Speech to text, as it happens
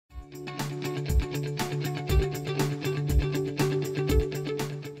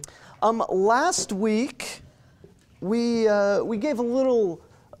Last week, we gave a little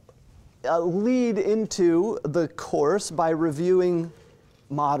lead into the course by reviewing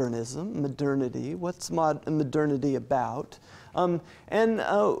modernism, modernity. What's modernity about?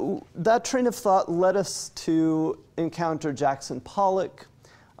 That train of thought led us to encounter Jackson Pollock.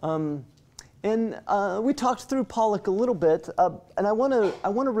 We talked through Pollock a little bit, and I want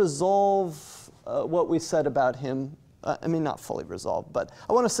to resolve what we said about him. I mean, not fully resolved, but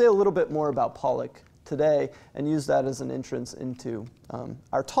I want to say a little bit more about Pollock today and use that as an entrance into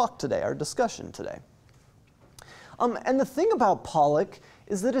our talk today, our discussion today. And the thing about Pollock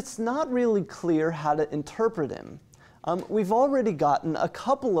is that it's not really clear how to interpret him. We've already gotten a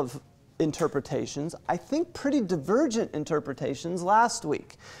couple of interpretations, I think pretty divergent interpretations last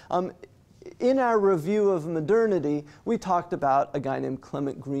week. In our review of modernity, we talked about a guy named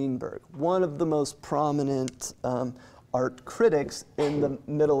Clement Greenberg, one of the most prominent art critics in the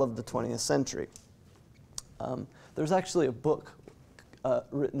middle of the 20th century. There's actually a book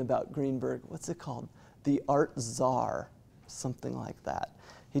written about Greenberg. What's it called? The Art Czar, something like that.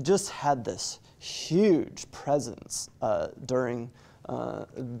 He just had this huge presence during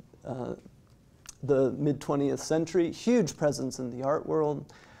the mid-20th century, huge presence in the art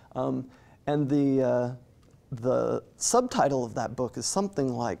world. And the subtitle of that book is something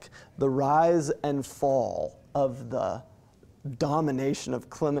like The Rise and Fall of the Domination of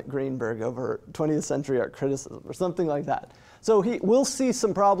Clement Greenberg over 20th century art criticism, or something like that. So we'll see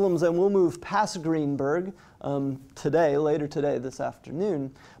some problems and we'll move past Greenberg today, later today, this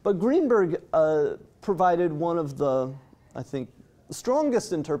afternoon. But Greenberg provided one of the, I think,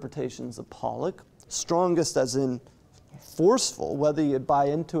 strongest interpretations of Pollock, strongest as in forceful, whether you buy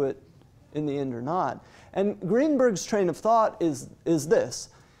into it in the end or not. And Greenberg's train of thought is this: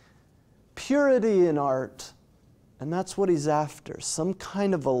 purity in art, and that's what he's after, some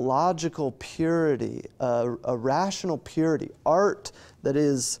kind of a logical purity, a rational purity, art that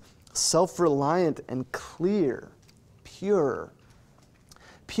is self-reliant and clear, pure.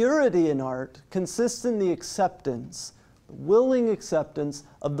 Purity in art consists in the acceptance, willing acceptance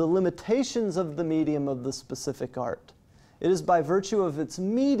of the limitations of the medium of the specific art. It is by virtue of its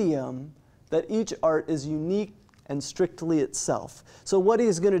medium that each art is unique and strictly itself. So what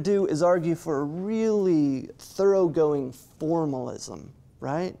he's going to do is argue for a really thoroughgoing formalism,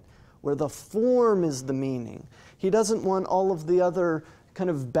 right? Where the form is the meaning. He doesn't want all of the other kind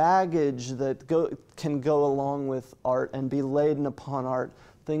of baggage that can go along with art and be laden upon art.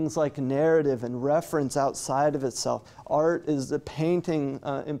 Things like narrative and reference outside of itself. Art is the painting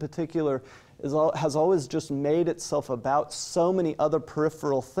in particular has always just made itself about so many other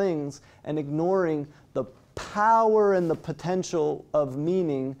peripheral things and ignoring the power and the potential of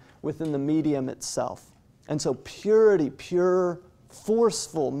meaning within the medium itself. And so purity, pure,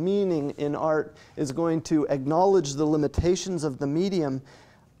 forceful meaning in art is going to acknowledge the limitations of the medium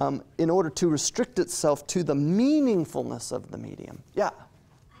in order to restrict itself to the meaningfulness of the medium. Yeah?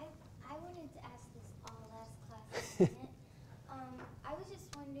 I wanted to ask this all last class, isn't it? I was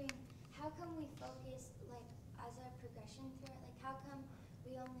just wondering, how come we focused, like, as a progression through it, like, how come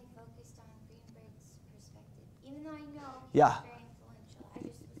we only focused on Greenberg's perspective? Even though I know he's very influential, I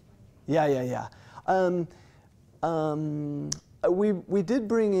just was wondering. We did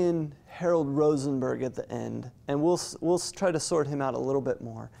bring in Harold Rosenberg at the end, and we'll try to sort him out a little bit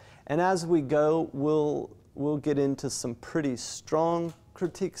more. And as we go, we'll get into some pretty strong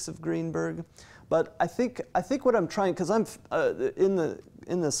critiques of Greenberg. But I think what I'm trying, because I'm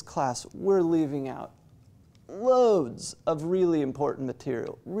in this class, we're leaving out loads of really important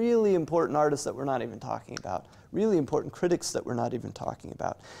material, really important artists that we're not even talking about, really important critics that we're not even talking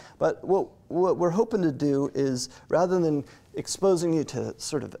about. But what we're hoping to do is, rather than exposing you to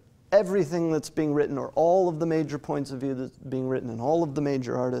sort of everything that's being written or all of the major points of view that's being written and all of the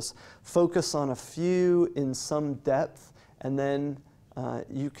major artists, focus on a few in some depth, and then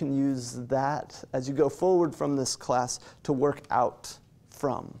you can use that as you go forward from this class to work out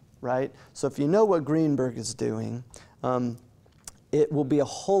from, right? So if you know what Greenberg is doing, it will be a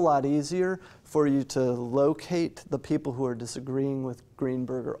whole lot easier for you to locate the people who are disagreeing with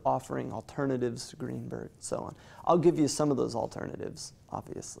Greenberg or offering alternatives to Greenberg and so on. I'll give you some of those alternatives,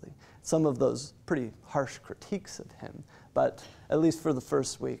 obviously. Some of those pretty harsh critiques of him, but at least for the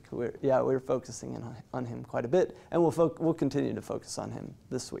first week, we're focusing in on him quite a bit, and we'll continue to focus on him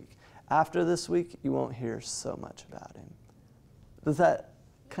this week. After this week, you won't hear so much about him. Does that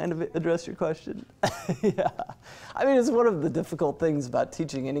kind of address your question? Yeah. I mean, it's one of the difficult things about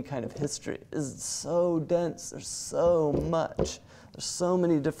teaching any kind of history. It's so dense. There's so much. There's so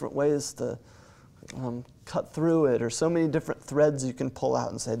many different ways to cut through it, or so many different threads you can pull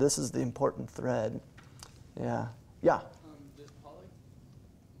out and say, this is the important thread. Yeah. Yeah? Does Pollock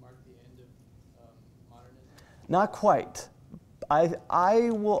mark the end of modernism? Not quite. I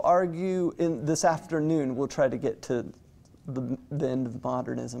will argue in this afternoon, we'll try to get to the end of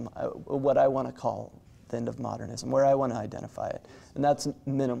modernism, what I want to call the end of modernism, where I want to identify it. And that's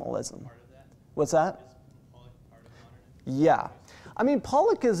minimalism. Part of that? What's that? Is Pollock part of modernism? Yeah. I mean,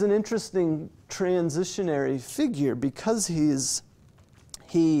 Pollock is an interesting transitionary figure because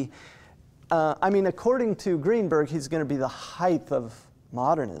I mean, according to Greenberg, he's going to be the height of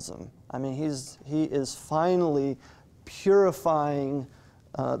modernism. I mean, he is finally purifying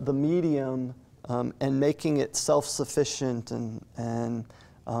the medium and making it self-sufficient and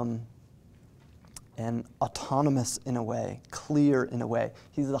autonomous in a way, clear in a way.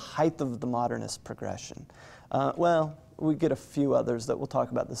 He's the height of the modernist progression. Well, we get a few others that we'll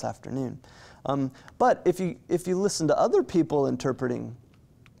talk about this afternoon. But if you listen to other people interpreting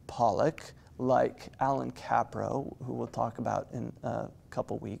Pollock, like Alan Capro, who we'll talk about in a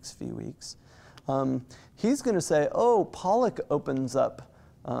few weeks, he's going to say, oh, Pollock opens up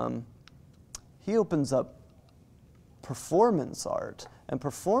performance art, and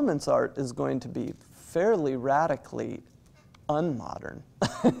performance art is going to be fairly radically unmodern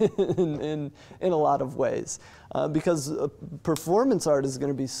in a lot of ways, because performance art is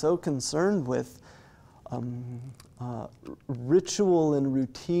going to be so concerned with ritual and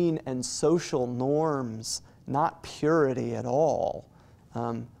routine and social norms, not purity at all,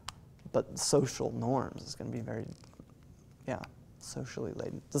 but social norms. It's going to be very, socially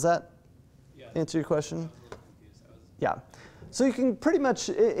laden. Does that answer your question? Yeah. So you can pretty much,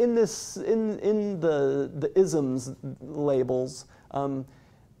 in the isms labels,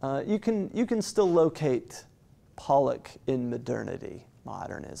 you can still locate Pollock in modernity,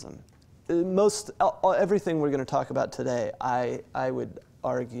 modernism. Everything we're going to talk about today, I would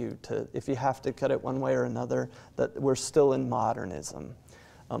argue if you have to cut it one way or another, that we're still in modernism,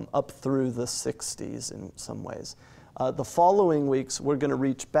 up through the 60s in some ways. The following weeks, we're going to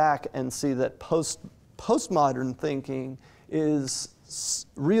reach back and see that postmodern thinking is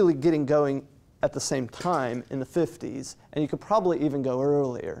really getting going at the same time in the 50s, and you could probably even go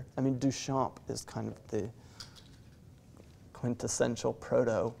earlier. I mean, Duchamp is kind of the quintessential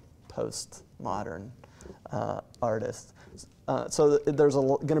proto-postmodern artist. So there's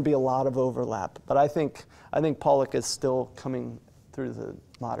going to be a lot of overlap, but I think Pollock is still coming through the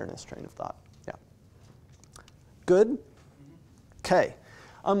modernist train of thought. Yeah. Good? Okay.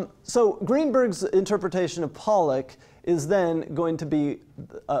 So Greenberg's interpretation of Pollock is then going to be,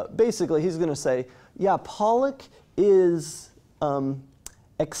 basically he's going to say, yeah, Pollock is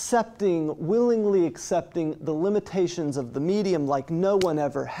willingly accepting the limitations of the medium like no one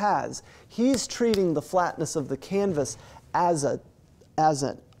ever has. He's treating the flatness of the canvas as an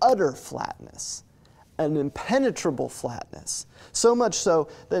utter flatness, an impenetrable flatness. So much so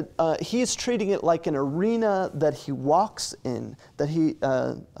that he's treating it like an arena that he walks in, that he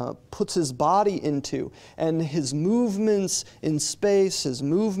puts his body into, and his movements in space, his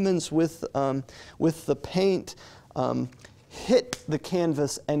movements with the paint hit the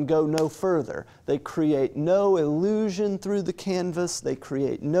canvas and go no further. They create no illusion through the canvas. They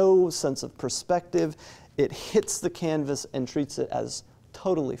create no sense of perspective. It hits the canvas and treats it as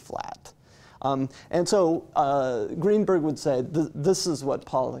totally flat. And so Greenberg would say this is what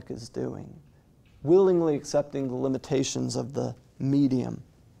Pollock is doing, willingly accepting the limitations of the medium.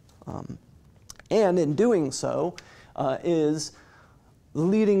 And in doing so is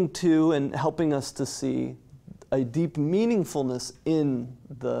leading to and helping us to see a deep meaningfulness in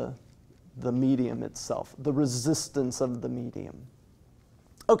the medium itself, the resistance of the medium.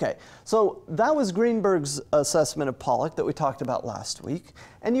 Okay, so that was Greenberg's assessment of Pollock that we talked about last week,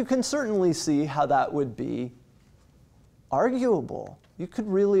 and you can certainly see how that would be arguable. You could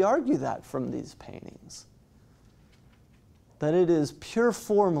really argue that from these paintings, that it is pure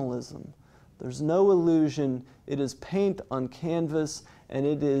formalism. There's no illusion. It is paint on canvas, and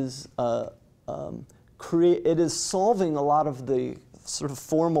it is solving a lot of the sort of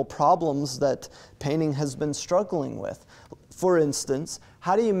formal problems that painting has been struggling with. For instance,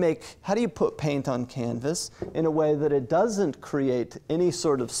 how do you put paint on canvas in a way that it doesn't create any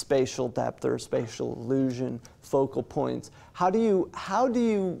sort of spatial depth or spatial illusion, focal points? How do you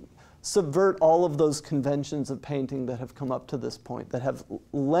subvert all of those conventions of painting that have come up to this point, that have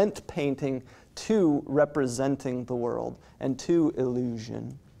lent painting to representing the world and to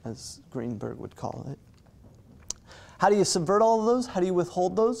illusion, as Greenberg would call it? How do you subvert all of those? How do you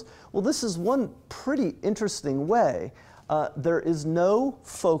withhold those? Well, this is one pretty interesting way. There is no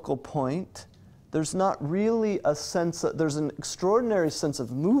focal point. there's not really a sense of, there's an extraordinary sense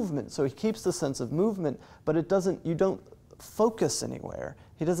of movement. So he keeps the sense of movement, but it doesn't, you don't focus anywhere.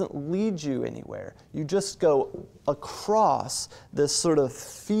 He doesn't lead you anywhere. You just go across this sort of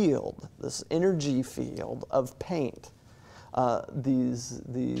field, this energy field of paint.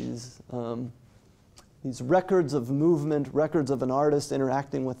 These records of movement, records of an artist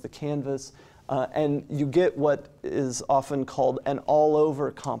interacting with the canvas, and you get what is often called an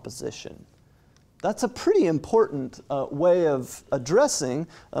all-over composition. That's a pretty important way of addressing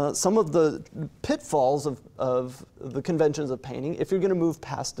some of the pitfalls of the conventions of painting if you're going to move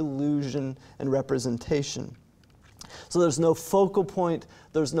past illusion and representation. So there's no focal point,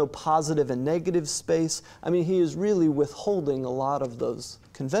 there's no positive and negative space. I mean, he is really withholding a lot of those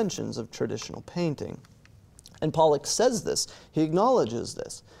conventions of traditional painting. And Pollock says this, he acknowledges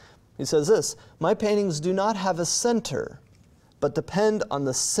this. He says this, "My paintings do not have a center, but depend on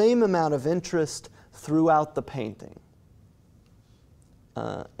the same amount of interest throughout the painting."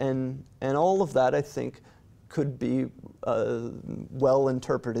 And all of that, I think, could be well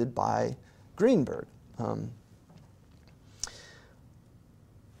interpreted by Greenberg.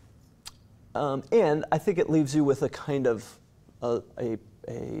 And I think it leaves you with a kind of a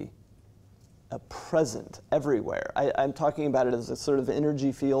present everywhere. I'm talking about it as a sort of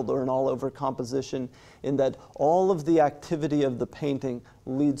energy field or an all-over composition, in that all of the activity of the painting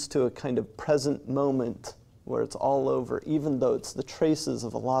leads to a kind of present moment where it's all over. Even though it's the traces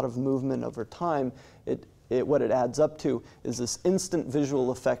of a lot of movement over time, what it adds up to is this instant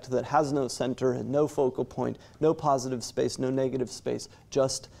visual effect that has no center and no focal point, no positive space, no negative space,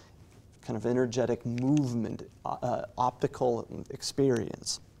 just kind of energetic movement, optical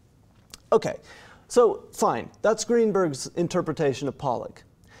experience. Okay, so fine, that's Greenberg's interpretation of Pollock.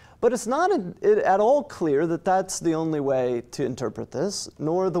 But it's not at all clear that that's the only way to interpret this,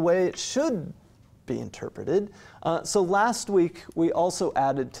 nor the way it should be interpreted. So last week, we also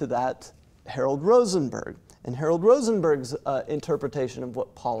added to that Harold Rosenberg, and Harold Rosenberg's interpretation of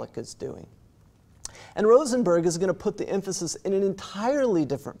what Pollock is doing. And Rosenberg is going to put the emphasis in an entirely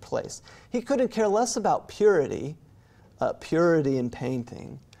different place. He couldn't care less about purity, purity in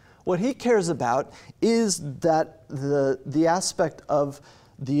painting. What he cares about is that the aspect of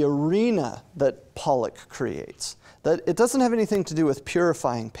the arena that Pollock creates. That it doesn't have anything to do with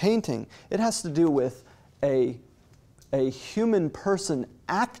purifying painting. It has to do with a human person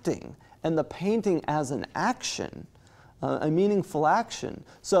acting, and the painting as an action, a meaningful action.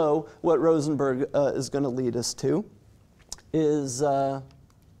 So what Rosenberg is going to lead us to is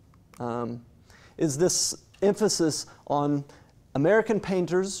this emphasis on American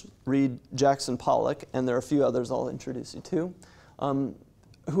painters, read Jackson Pollock, and there are a few others I'll introduce you to,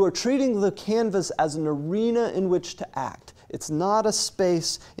 who are treating the canvas as an arena in which to act. It's not a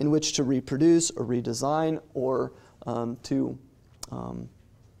space in which to reproduce or redesign or to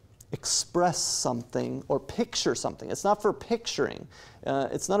express something or picture something. It's not for picturing.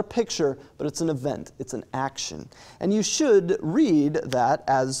 It's not a picture, but it's an event. It's an action. And you should read that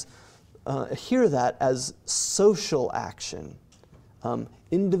as, hear that as social action.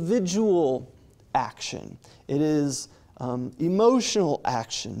 Individual action. It is emotional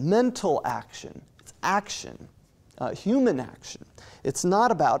action, mental action. It's action, human action. It's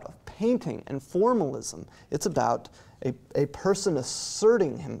not about painting and formalism. It's about a person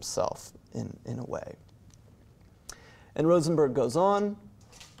asserting himself in a way. And Rosenberg goes on,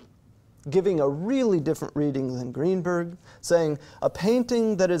 giving a really different reading than Greenberg, saying a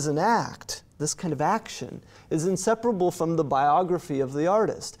painting that is an act, this kind of action, is inseparable from the biography of the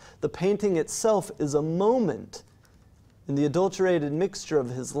artist. The painting itself is a moment in the adulterated mixture of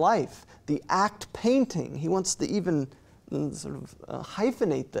his life. The act painting, he wants to even sort of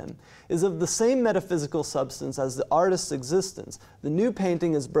hyphenate them, is of the same metaphysical substance as the artist's existence. The new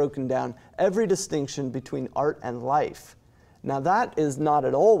painting has broken down every distinction between art and life. Now that is not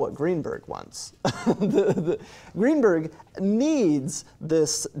at all what Greenberg wants. Greenberg needs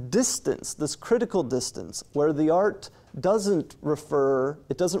this distance, this critical distance, where the art doesn't refer,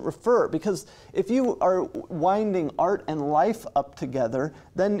 because if you are winding art and life up together,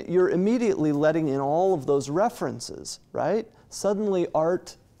 then you're immediately letting in all of those references, right? Suddenly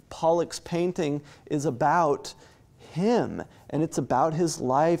art, Pollock's painting, is about him, and it's about his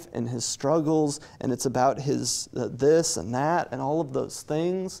life and his struggles, and it's about his this and that and all of those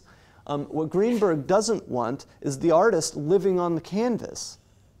things. What Greenberg doesn't want is the artist living on the canvas.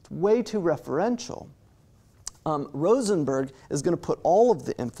 It's way too referential. Rosenberg is going to put all of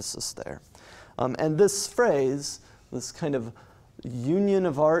the emphasis there. And this phrase, this kind of union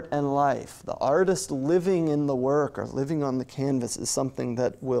of art and life, the artist living in the work or living on the canvas, is something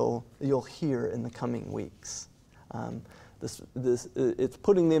that you'll hear in the coming weeks. It's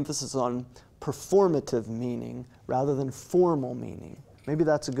putting the emphasis on performative meaning rather than formal meaning. Maybe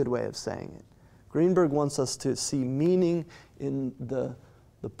that's a good way of saying it. Greenberg wants us to see meaning in the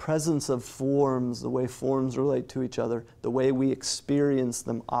presence of forms, the way forms relate to each other, the way we experience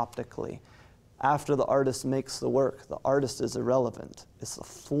them optically. After the artist makes the work, the artist is irrelevant. It's the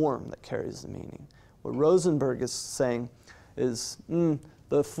form that carries the meaning. What Rosenberg is saying is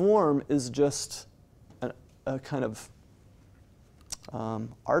the form is just a kind of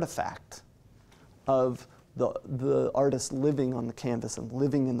artifact of the artist living on the canvas and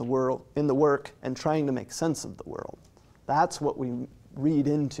living in the work and trying to make sense of the world. That's what we read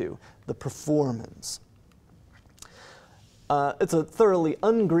into the performance. It's a thoroughly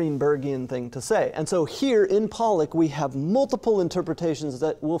un-Greenbergian thing to say. And so here in Pollock, we have multiple interpretations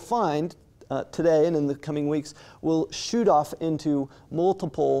that we'll find today and in the coming weeks will shoot off into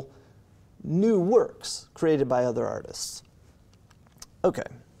multiple new works created by other artists. Okay.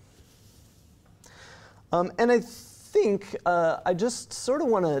 And I think I just sort of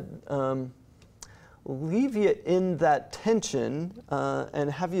want to leave you in that tension and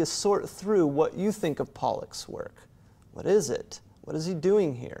have you sort through what you think of Pollock's work. What is it? What is he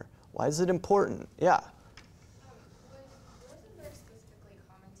doing here? Why is it important? Yeah. Was Rosenberg specifically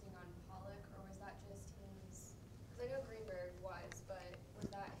commenting on Pollock, or was that just his, because I know Greenberg was, but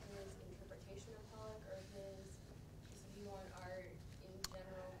was that his interpretation of Pollock, or his just view on art in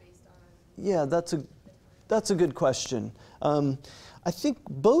general based on? Yeah, that's a good question. I think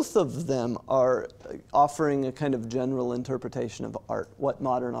both of them are offering a kind of general interpretation of art, what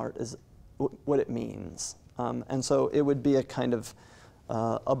modern art is, what it means. And so it would be a kind of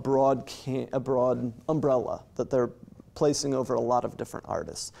a broad umbrella that they're placing over a lot of different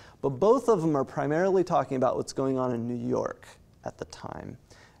artists. But both of them are primarily talking about what's going on in New York at the time.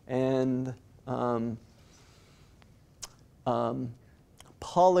 And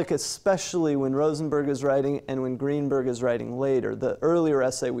Pollock, especially when Rosenberg is writing and when Greenberg is writing later. The earlier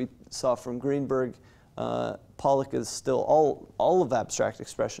essay we saw from Greenberg, Pollock is still, all of abstract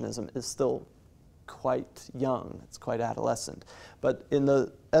expressionism is still quite young, it's quite adolescent. But in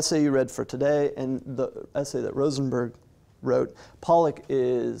the essay you read for today and the essay that Rosenberg wrote, Pollock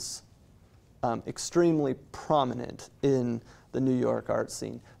is extremely prominent in the New York art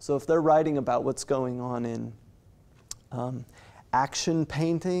scene. So if they're writing about what's going on in action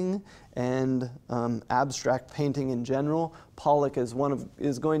painting and abstract painting in general, Pollock is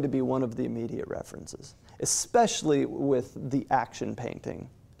going to be one of the immediate references, especially with the action painting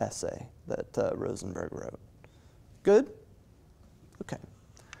essay that Rosenberg wrote. Good? Okay.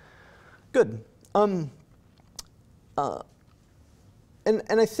 Good. And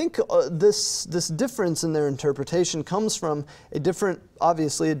I think this difference in their interpretation comes from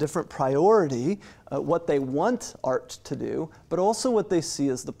obviously a different priority, what they want art to do, but also what they see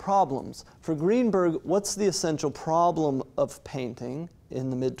as the problems. For Greenberg, what's the essential problem of painting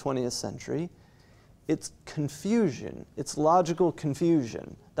in the mid-20th century? It's confusion. It's logical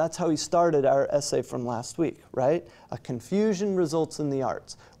confusion. That's how he started our essay from last week, right? A confusion results in the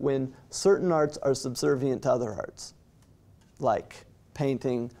arts when certain arts are subservient to other arts, like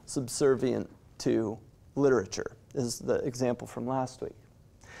painting subservient to literature is the example from last week.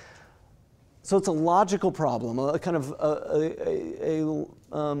 So it's a logical problem, a kind of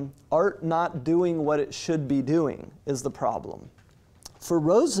art not doing what it should be doing is the problem. For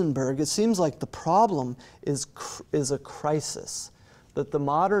Rosenberg, it seems like the problem is a crisis, that the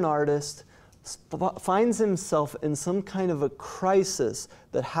modern artist finds himself in some kind of a crisis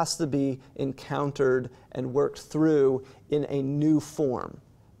that has to be encountered and worked through in a new form.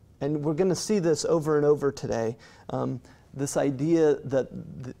 And we're going to see this over and over today, this idea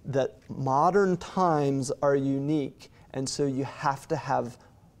that modern times are unique, and so you have to have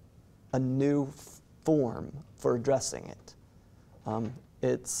a new form for addressing it.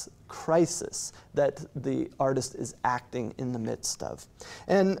 It's crisis that the artist is acting in the midst of.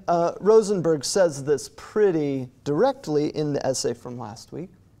 And Rosenberg says this pretty directly in the essay from last week.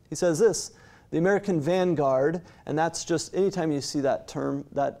 He says this: the American vanguard, and that's just, anytime you see that term,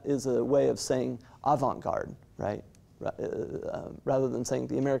 that is a way of saying avant-garde, right? Rather than saying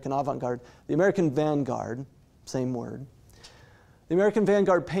the American avant-garde, the American vanguard, same word. The American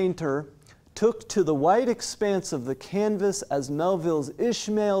vanguard painter took to the white expanse of the canvas as Melville's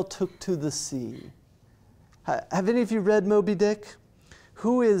Ishmael took to the sea. Have any of you read Moby Dick?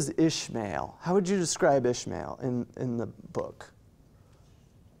 Who is Ishmael? How would you describe Ishmael in the book?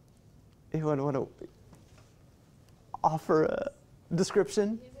 You want to offer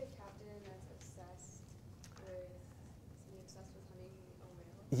description? He's a captain that's obsessed with hunting a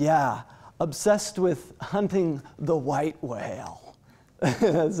whale. Yeah, obsessed with hunting the white whale,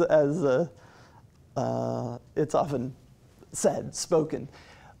 as it's often said, spoken.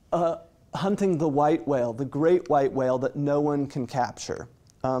 Hunting the white whale, the great white whale that no one can capture.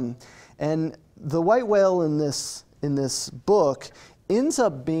 And the white whale in this book ends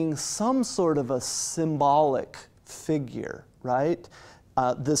up being some sort of a symbolic figure, right?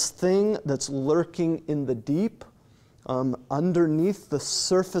 This thing that's lurking in the deep, underneath the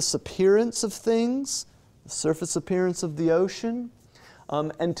surface appearance of things, the surface appearance of the ocean.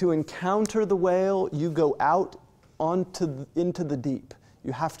 And to encounter the whale, you go out into the deep.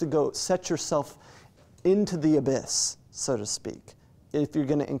 You have to go set yourself into the abyss, so to speak, if you're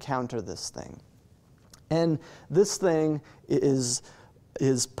going to encounter this thing. And this thing is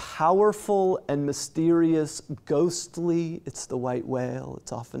powerful and mysterious, ghostly. It's the white whale.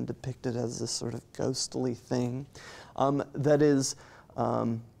 It's often depicted as this sort of ghostly thing that is,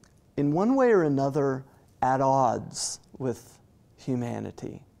 in one way or another, at odds with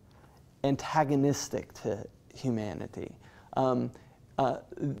humanity, antagonistic to humanity.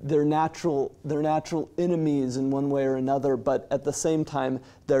 They're natural enemies in one way or another, but at the same time,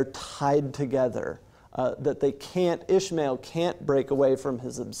 they're tied together. Ishmael can't break away from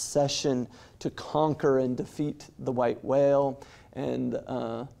his obsession to conquer and defeat the white whale, and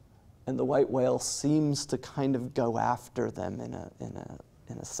the white whale seems to kind of go after them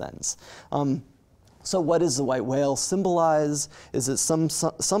in a sense. So what does the white whale symbolize? Is it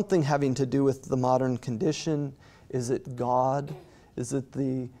something having to do with the modern condition? Is it God? Is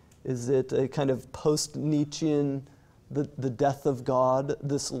it a kind of post-Nietzschean, the death of God,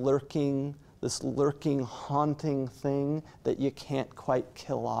 this lurking, haunting thing that you can't quite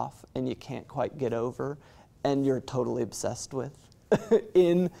kill off and you can't quite get over, and you're totally obsessed with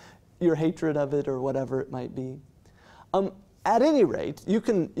in your hatred of it or whatever it might be? At any rate, you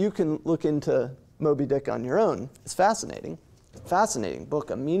can look into Moby Dick on your own. It's fascinating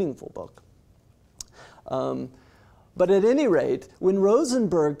book, a meaningful book. But at any rate, when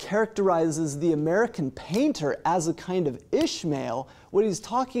Rosenberg characterizes the American painter as a kind of Ishmael, what he's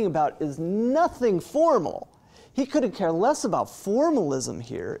talking about is nothing formal. He couldn't care less about formalism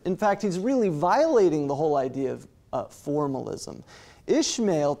here. In fact, he's really violating the whole idea of formalism.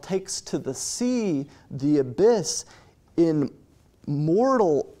 Ishmael takes to the sea, the abyss, in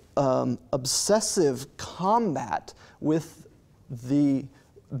mortal, obsessive combat with the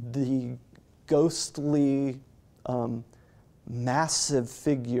ghostly, massive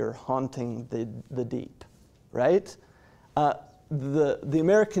figure haunting the deep, right? The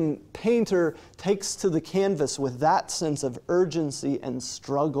American painter takes to the canvas with that sense of urgency and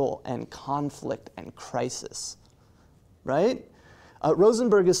struggle and conflict and crisis, right?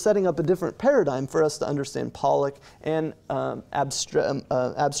 Rosenberg is setting up a different paradigm for us to understand Pollock and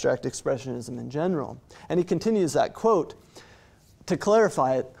abstract expressionism in general. And he continues that quote. To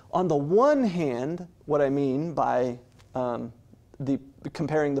clarify it, on the one hand, what I mean by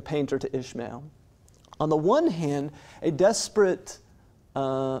comparing the painter to Ishmael, on the one hand, a desperate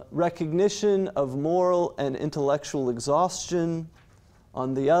recognition of moral and intellectual exhaustion.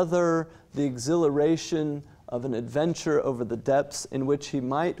 On the other, the exhilaration of an adventure over the depths in which he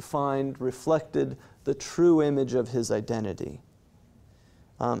might find reflected the true image of his identity.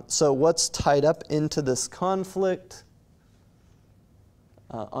 So what's tied up into this conflict?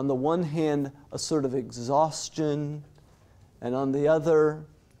 On the one hand, a sort of exhaustion, and on the other,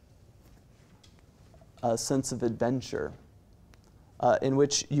 a sense of adventure in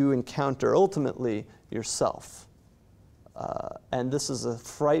which you encounter ultimately yourself. And this is a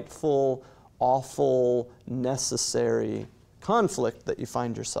frightful, awful, necessary conflict that you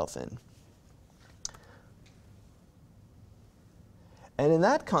find yourself in. And in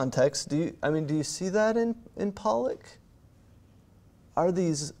that context, do you see that in Pollock?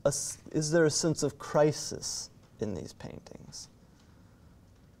 Is there a sense of crisis in these paintings?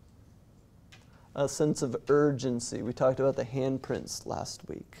 A sense of urgency. We talked about the handprints last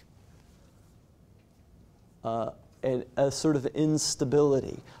week. A sort of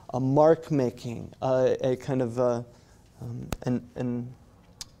instability, a mark making, a kind of a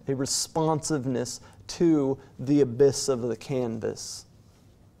responsiveness to the abyss of the canvas.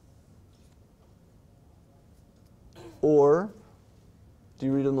 Or do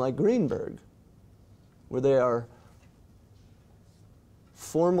you read them like Greenberg, where they are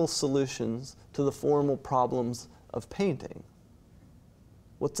formal solutions to the formal problems of painting?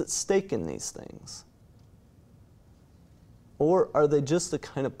 What's at stake in these things? Or are they just a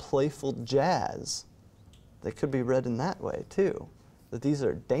kind of playful jazz? They could be read in that way too. that these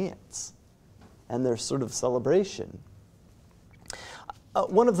are dance, and they're sort of celebration.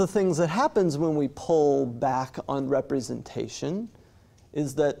 One of the things that happens when we pull back on representation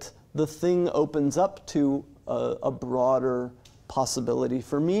is that the thing opens up to a broader possibility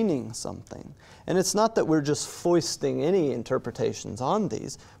for meaning something. And it's not that we're just foisting any interpretations on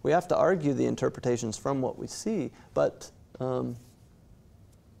these. We have to argue the interpretations from what we see, but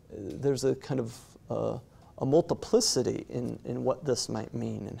there's a kind of a multiplicity in what this might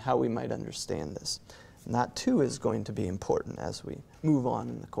mean and how we might understand this. And that too is going to be important as we move on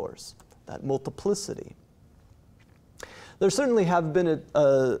in the course, that multiplicity. There certainly have been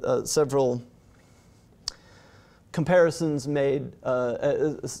several comparisons made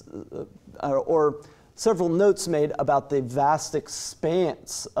or several notes made about the vast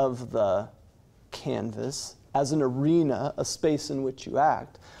expanse of the canvas as an arena, a space in which you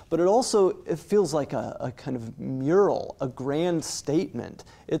act. But it feels like a kind of mural, a grand statement.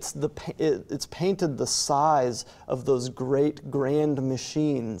 It's painted the size of those great grand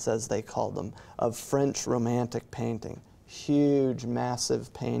machines, as they call them, of French Romantic painting. Huge,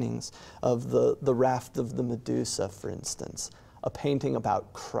 massive paintings of the Raft of the Medusa, for instance. A painting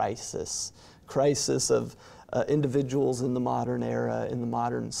about crisis of individuals in the modern era, in the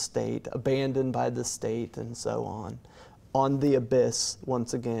modern state, abandoned by the state, and so on the abyss,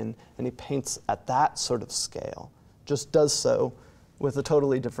 once again, and he paints at that sort of scale, just does so with a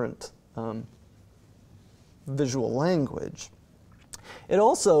totally different visual language. It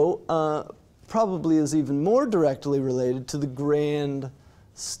also probably is even more directly related to the grand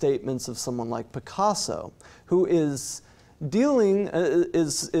statements of someone like Picasso, who is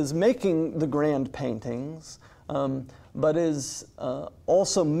is making the grand paintings, but is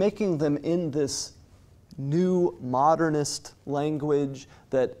also making them in this new modernist language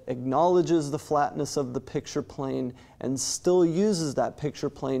that acknowledges the flatness of the picture plane and still uses that picture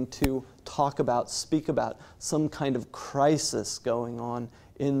plane to speak about some kind of crisis going on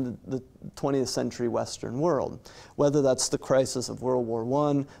in the 20th century Western world, whether that's the crisis of World War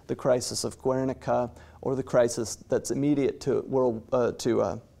I, the crisis of Guernica, or the crisis that's immediate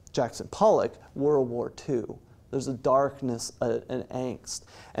to Jackson Pollock, World War II. There's a darkness, an angst.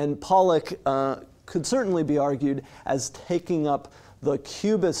 And Pollock could certainly be argued as taking up the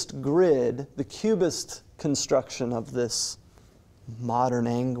Cubist grid, the Cubist construction of this modern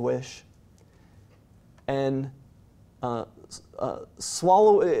anguish, and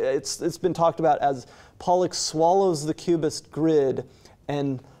it's been talked about as Pollock swallows the Cubist grid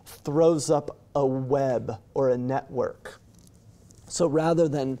and throws up a web or a network. So rather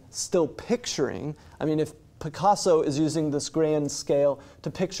than still picturing, I mean, if Picasso is using this grand scale to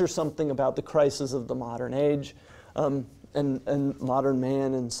picture something about the crisis of the modern age and modern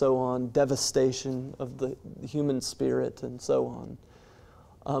man and so on, devastation of the human spirit and so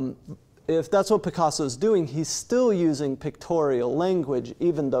on. If that's what Picasso is doing, he's still using pictorial language,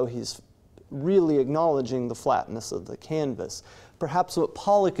 even though he's really acknowledging the flatness of the canvas. Perhaps what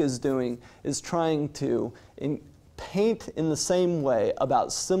Pollock is doing is trying to paint in the same way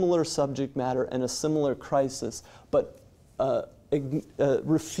about similar subject matter and a similar crisis, but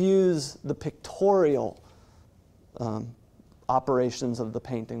refuse the pictorial operations of the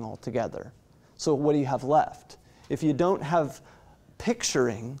painting altogether. So what do you have left? If you don't have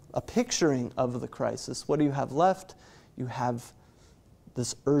a picturing of the crisis, what do you have left? You have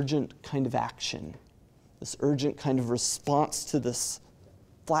this urgent kind of action, this urgent kind of response to this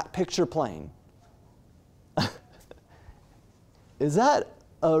flat picture plane. Is that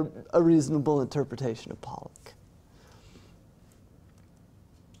a reasonable interpretation of Pollock?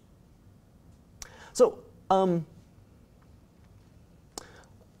 So,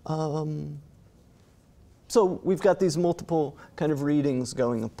 so we've got these multiple kind of readings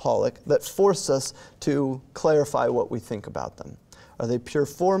going of Pollock that force us to clarify what we think about them. Are they pure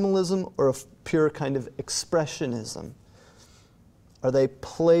formalism or a pure kind of expressionism? Are they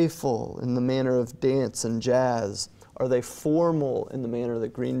playful in the manner of dance and jazz? Are they formal in the manner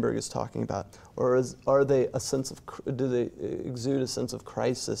that Greenberg is talking about? Or are they do they exude a sense of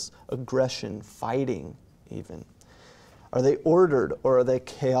crisis, aggression, fighting even? Are they ordered or are they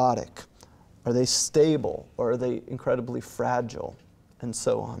chaotic? Are they stable or are they incredibly fragile? And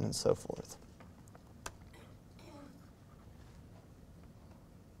so on and so forth.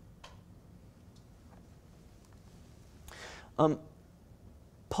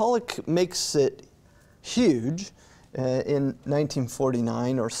 Pollock makes it huge in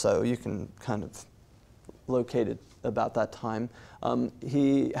 1949 or so. You can kind of locate it about that time.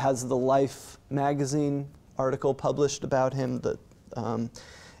 He has the Life magazine article published about him that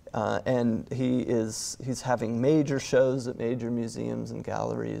and he's having major shows at major museums and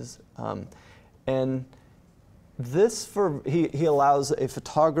galleries. And he allows a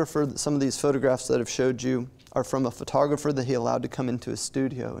photographer, some of these photographs that I've showed you are from a photographer that he allowed to come into his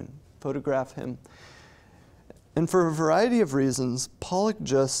studio and photograph him. And for a variety of reasons, Pollock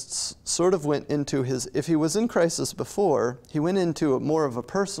just sort of went into if he was in crisis before, he went into more of a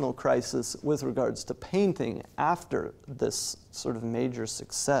personal crisis with regards to painting after this sort of major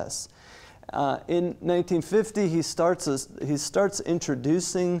success. In 1950, he starts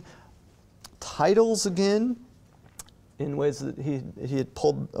introducing titles again in ways that he had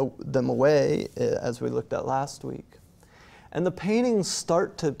pulled them away, as we looked at last week. And the paintings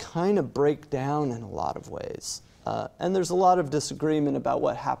start to kind of break down in a lot of ways. And there's a lot of disagreement about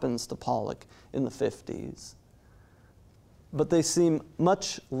what happens to Pollock in the 50s. But they seem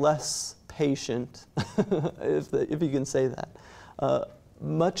much less patient, if you can say that,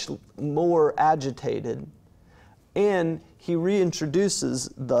 much more agitated. And he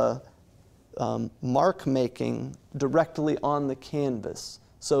reintroduces the mark making directly on the canvas.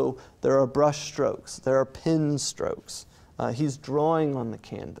 So there are brush strokes, there are pen strokes. He's drawing on the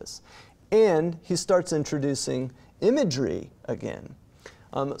canvas. And he starts introducing imagery again.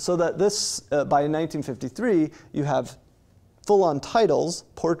 So that this, by 1953, you have full-on titles,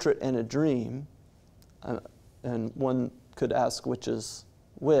 Portrait and a Dream. And one could ask which is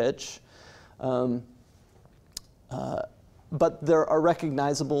which. But there are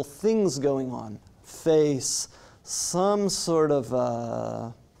recognizable things going on. Face, some sort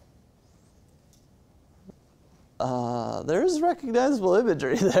of there's recognizable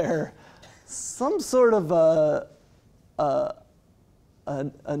imagery there. Some sort of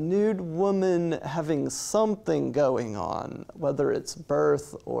a nude woman having something going on, whether it's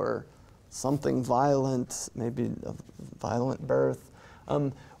birth or something violent, maybe a violent birth.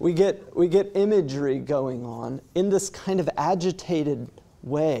 We get imagery going on in this kind of agitated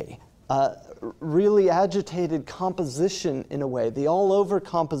way, really agitated composition in a way, the all-over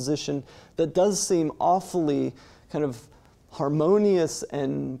composition that does seem awfully kind of harmonious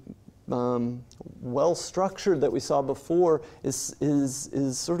and well-structured that we saw before is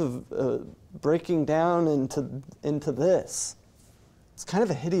sort of breaking down into this. It's kind of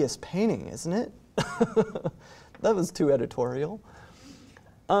a hideous painting, isn't it? That was too editorial.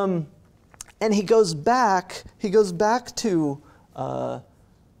 And he goes back to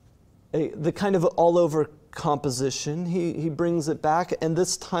the kind of all-over composition. He brings it back, and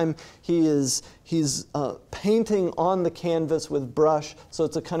this time he's painting on the canvas with brush, so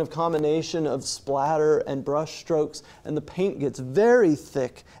it's a kind of combination of splatter and brush strokes, and the paint gets very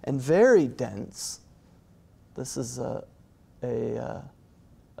thick and very dense. This is a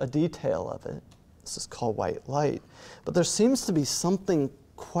detail of it. This is called white light. But there seems to be something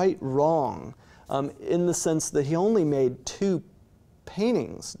quite wrong in the sense that he only made 2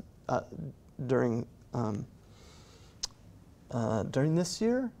 paintings during this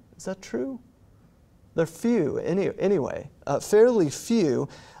year. Is that true? They're few, anyway, fairly few.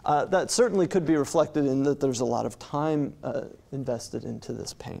 That certainly could be reflected in that there's a lot of time invested into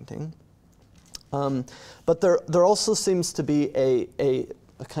this painting. But there also seems to be a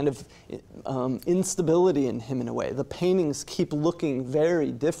kind of instability in him in a way. The paintings keep looking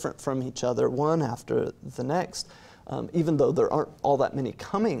very different from each other, one after the next, even though there aren't all that many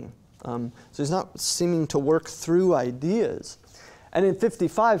coming. So he's not seeming to work through ideas. And in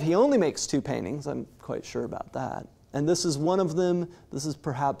 55, he only makes 2 paintings. I'm quite sure about that. And this is one of them. This is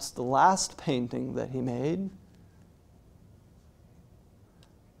perhaps the last painting that he made.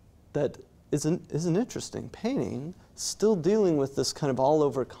 That is an interesting painting, still dealing with this kind of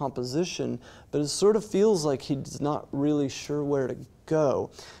all-over composition, but it sort of feels like he's not really sure where to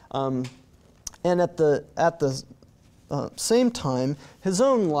go. And at the same time, his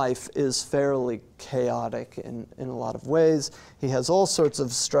own life is fairly chaotic in a lot of ways. He has all sorts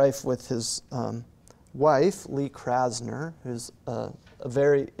of strife with his wife, Lee Krasner, who's a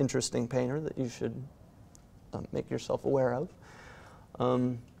very interesting painter that you should make yourself aware of.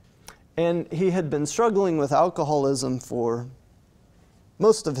 And he had been struggling with alcoholism for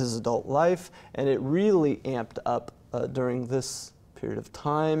most of his adult life, and it really amped up during this period of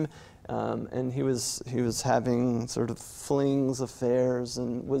time. And he was having sort of flings, affairs,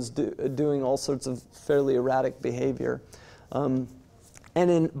 and was doing all sorts of fairly erratic behavior.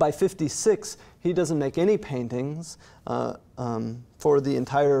 And by 56, he doesn't make any paintings for the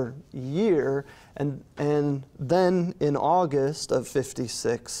entire year. And then in August of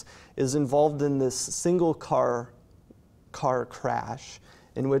 56, is involved in this single car crash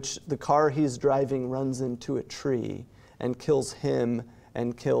in which the car he's driving runs into a tree and kills him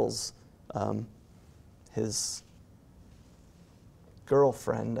and kills his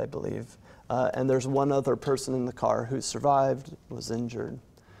girlfriend, I believe. And there's one other person in the car who survived, was injured.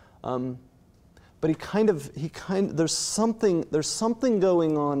 But there's something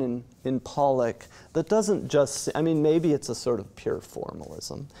going on in Pollock that doesn't just, I mean, maybe it's a sort of pure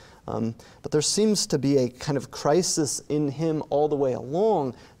formalism, but there seems to be a kind of crisis in him all the way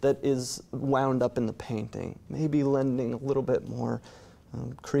along that is wound up in the painting, maybe lending a little bit more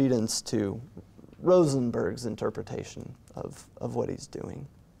credence to Rosenberg's interpretation of what he's doing.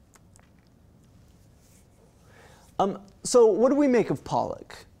 So what do we make of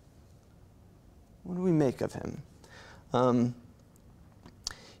Pollock? What do we make of him?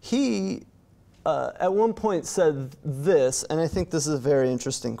 He, at one point, said this, and I think this is a very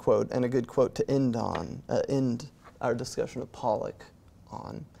interesting quote and a good quote to end our discussion of Pollock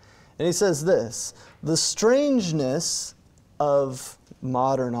on. And he says this: "The strangeness of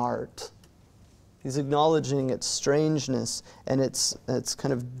modern art," he's acknowledging its strangeness and its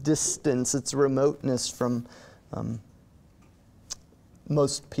kind of distance, its remoteness from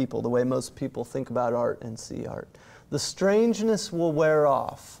most people, the way most people think about art and see art. The strangeness will wear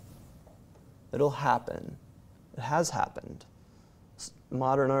off. It'll happen. It has happened.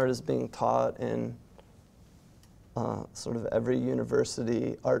 Modern art is being taught in sort of every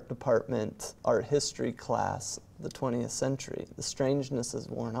university art department, art history class, the 20th century. The strangeness is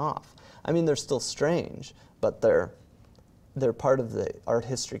worn off. I mean, they're still strange, but they're part of the art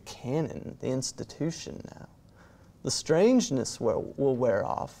history canon, the institution now. The strangeness will wear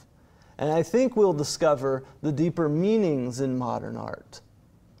off. And I think we'll discover the deeper meanings in modern art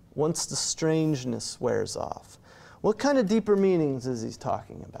once the strangeness wears off. What kind of deeper meanings is he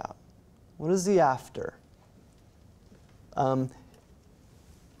talking about? What is he after?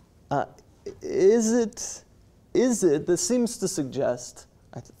 This seems to suggest,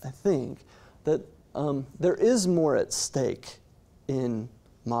 I think, that there is more at stake in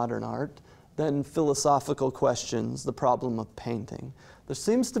modern art than philosophical questions, the problem of painting. There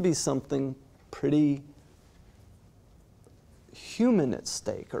seems to be something pretty human at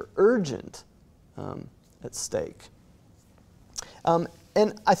stake, or urgent at stake.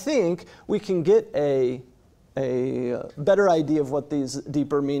 And I think we can get a better idea of what these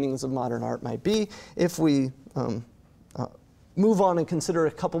deeper meanings of modern art might be if we move on and consider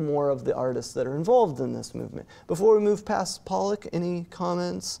a couple more of the artists that are involved in this movement. Before we move past Pollock, any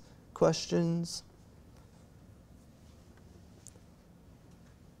comments? Questions?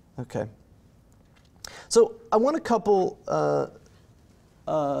 Okay. So I want to couple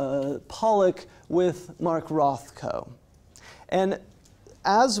Pollock with Mark Rothko. And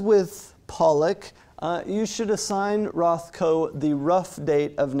as with Pollock, you should assign Rothko the rough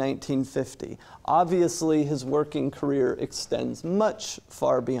date of 1950. Obviously, his working career extends much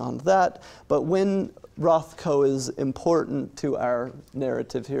far beyond that, but when Rothko is important to our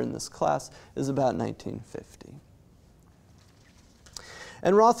narrative here in this class is about 1950.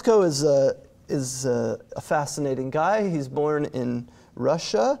 And Rothko is a fascinating guy. He's born in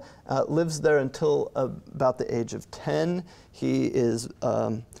Russia, lives there until about the age of 10. He is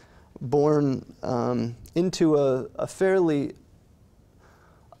born into a fairly,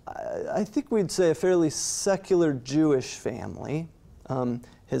 I think we'd say a fairly secular Jewish family.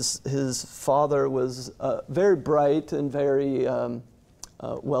 His father was very bright and very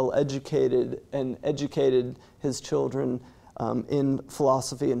well educated, and educated his children in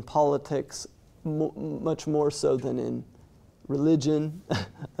philosophy and politics, much more so than in religion,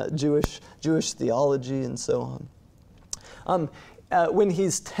 Jewish theology, and so on. When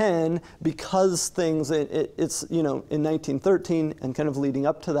he's 10, because things, it's, you know, in 1913 and kind of leading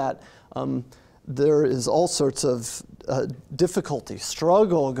up to that, there is all sorts of difficulty,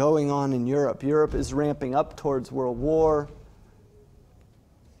 struggle going on in Europe. Europe is ramping up towards World War,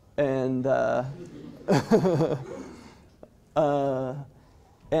 and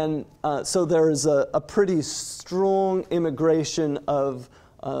so there is a pretty strong immigration of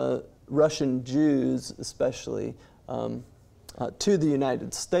Russian Jews, especially, to the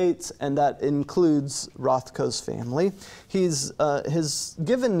United States, and that includes Rothko's family. His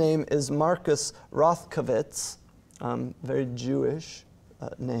given name is Marcus Rothkowitz, very Jewish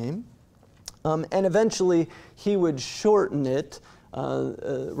name, and eventually he would shorten it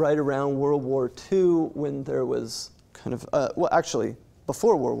right around World War II, when there was kind of, well, actually,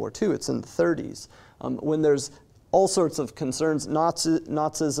 before World War II, it's in the 30s, when there's all sorts of concerns.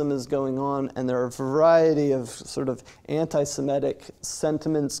 Nazism is going on, and there are a variety of sort of anti-Semitic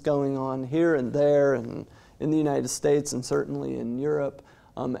sentiments going on here and there, and in the United States, and certainly in Europe.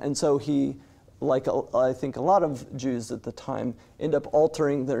 And so he like I think a lot of Jews at the time, end up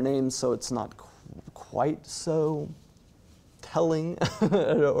altering their names so it's not quite so telling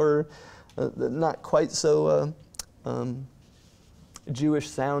or not quite so Jewish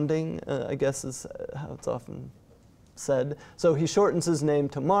sounding, I guess is how it's often said. So he shortens his name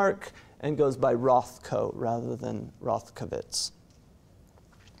to Mark and goes by Rothko rather than Rothkowitz.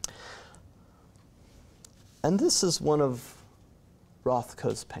 And this is one of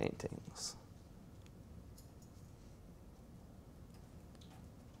Rothko's paintings.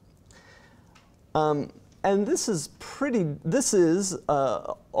 And this is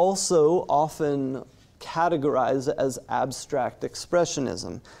also often categorized as abstract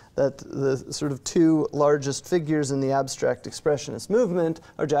expressionism, that the sort of two largest figures in the abstract expressionist movement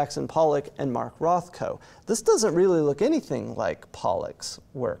are Jackson Pollock and Mark Rothko. This doesn't really look anything like Pollock's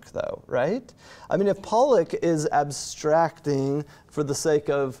work, though, right? I mean, if Pollock is abstracting for the sake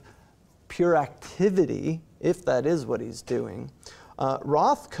of pure activity, if that is what he's doing,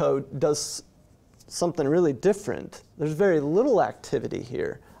 Rothko does something really different. There's very little activity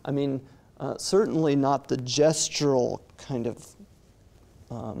here. I mean, certainly not the gestural kind of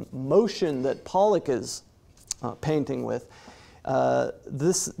motion that Pollock is painting with.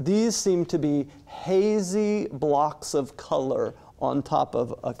 These seem to be hazy blocks of color on top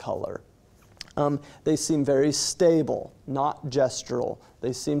of a color. They seem very stable, not gestural.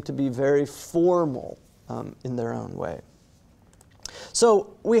 They seem to be very formal in their own way.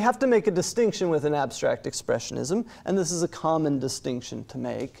 So we have to make a distinction with an abstract expressionism, and this is a common distinction to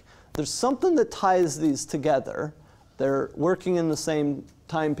make. There's something that ties these together. They're working in the same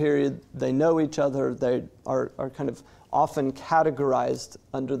time period. They know each other. They are kind of often categorized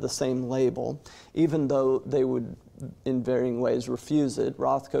under the same label, even though they would, in varying ways, refuse it.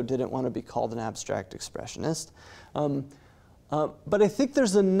 Rothko didn't want to be called an abstract expressionist. But I think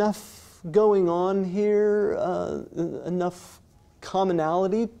there's enough going on here, enough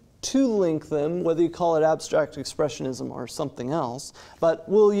commonality to link them, whether you call it abstract expressionism or something else. But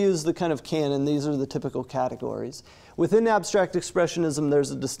we'll use the kind of canon. These are the typical categories. Within abstract expressionism,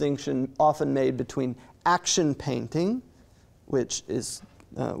 there's a distinction often made between action painting, which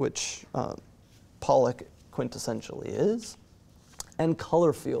Pollock quintessentially is, and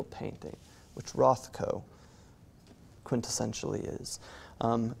color field painting, which Rothko quintessentially is.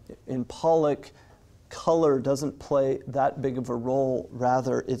 In Pollock, color doesn't play that big of a role.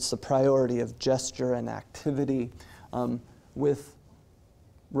 Rather, it's the priority of gesture and activity. With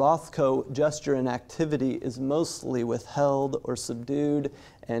Rothko, gesture and activity is mostly withheld or subdued,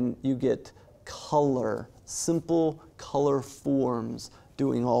 and you get color, simple color forms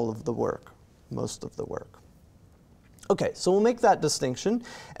doing all of the work, most of the work. Okay, so we'll make that distinction.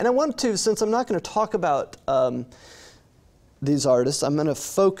 And I want to, since I'm not going to talk about these artists, I'm going to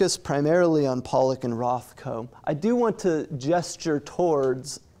focus primarily on Pollock and Rothko. I do want to gesture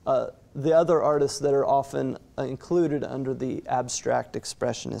towards the other artists that are often included under the abstract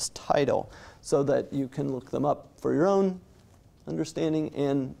expressionist title, so that you can look them up for your own understanding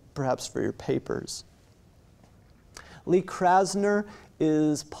and perhaps for your papers. Lee Krasner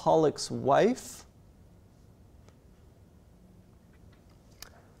is Pollock's wife.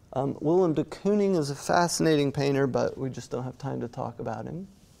 Willem de Kooning is a fascinating painter, but we just don't have time to talk about him.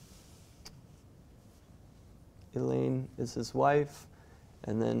 Elaine is his wife,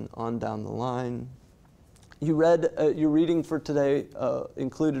 and then on down the line. You read, your reading for today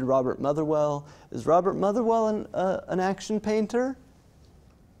included Robert Motherwell. Is Robert Motherwell an action painter?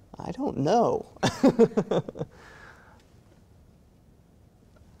 I don't know.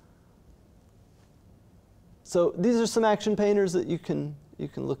 So these are some action painters that you can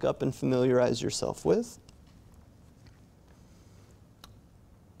look up and familiarize yourself with.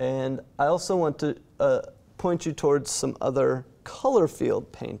 And I also want to point you towards some other color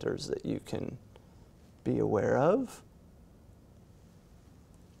field painters that you can be aware of.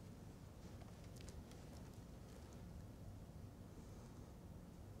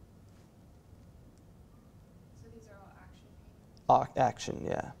 So these are all action paintings? Action,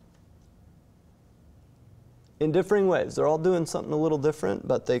 yeah. In differing ways. They're all doing something a little different,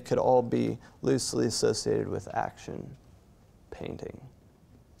 but they could all be loosely associated with action painting.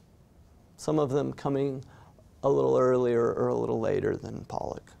 Some of them coming a little earlier or a little later than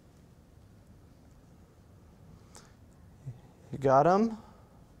Pollock. You got them?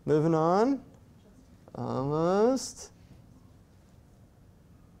 Moving on? Almost.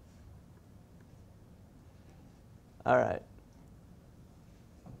 All right.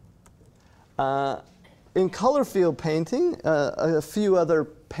 In color field painting, a few other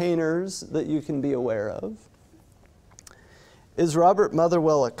painters that you can be aware of. Is Robert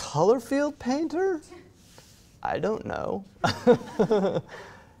Motherwell a color field painter? I don't know.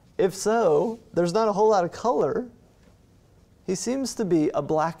 If so, there's not a whole lot of color. He seems to be a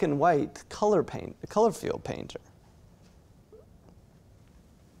black and white color field painter.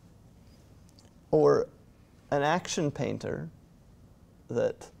 Or an action painter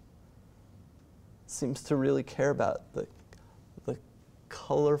that seems to really care about the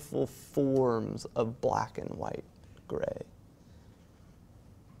colorful forms of black and white, gray.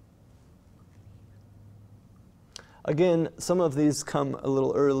 Again, some of these come a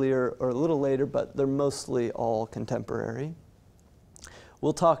little earlier or a little later, but they're mostly all contemporary.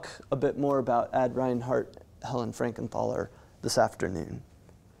 We'll talk a bit more about Ad Reinhardt, Helen Frankenthaler this afternoon.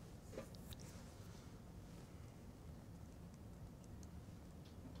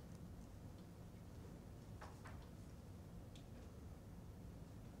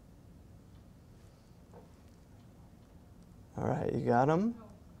 All right, you got them?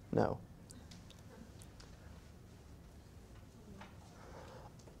 No.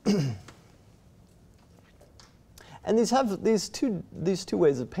 And these two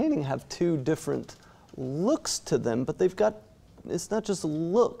ways of painting have two different looks to them, but it's not just a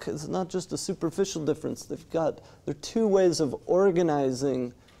look, it's not just a superficial difference. They're two ways of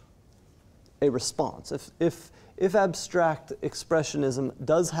organizing a response. If abstract expressionism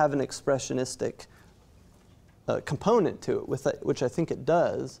does have an expressionistic component to it, which I think it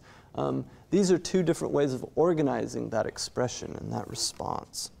does, these are two different ways of organizing that expression and that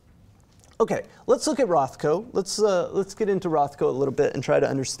response. Okay, let's look at Rothko. Let's get into Rothko a little bit and try to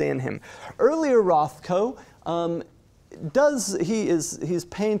understand him. Earlier Rothko, he's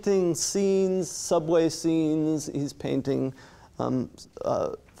painting scenes, subway scenes, he's painting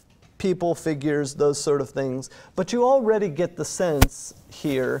people, figures, those sort of things. But you already get the sense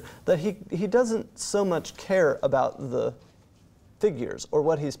here that he doesn't so much care about the figures or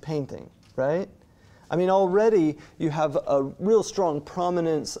what he's painting, right? I mean, already you have a real strong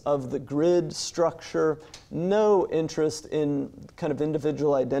prominence of the grid structure, no interest in kind of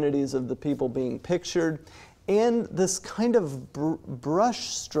individual identities of the people being pictured, and this kind of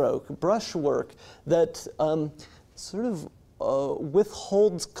brushwork that sort of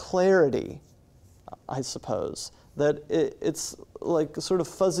withholds clarity, I suppose. That it's like sort of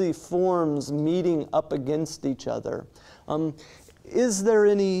fuzzy forms meeting up against each other. Is there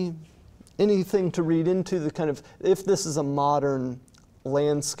anything to read into the kind of, if this is a modern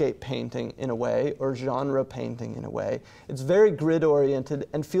landscape painting in a way, or genre painting in a way, it's very grid-oriented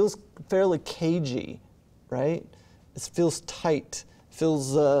and feels fairly cagey, right? It feels tight.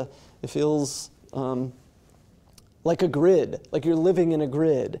 It feels like a grid, like you're living in a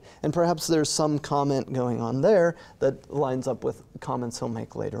grid. And perhaps there's some comment going on there that lines up with comments he'll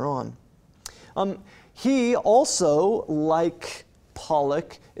make later on. He also, like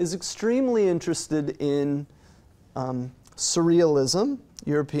Pollock, is extremely interested in surrealism,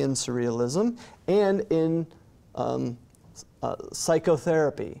 European surrealism, and in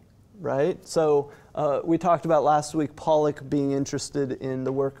psychotherapy, right? So we talked about last week Pollock being interested in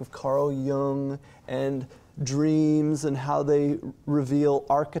the work of Carl Jung and dreams and how they reveal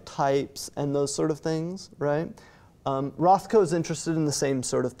archetypes and those sort of things, right? Rothko is interested in the same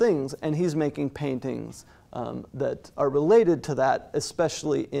sort of things, and he's making paintings that are related to that,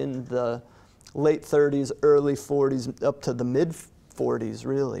 especially in the late 30s, early 40s, up to the mid 40s,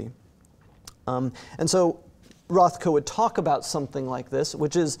 really. And so Rothko would talk about something like this,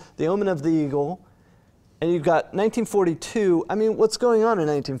 which is The Omen of the Eagle, and you've got 1942. I mean, what's going on in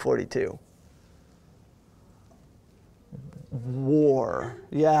 1942? War,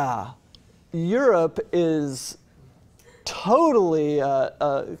 yeah. Europe is totally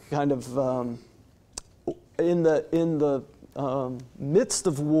kind of in the midst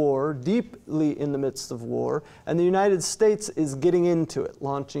of war, deeply in the midst of war, and the United States is getting into it,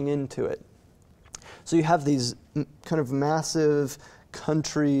 launching into it. So you have these kind of massive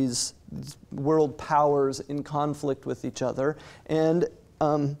countries, world powers in conflict with each other, and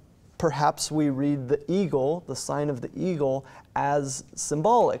perhaps we read the eagle, the sign of the eagle, as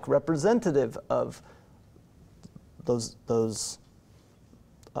symbolic, representative of those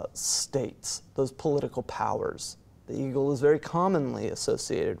states, those political powers. The eagle is very commonly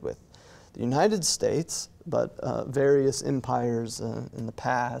associated with the United States, but various empires in the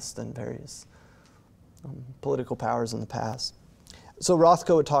past and various political powers in the past. So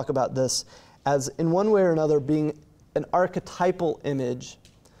Rothko would talk about this as, in one way or another, being an archetypal image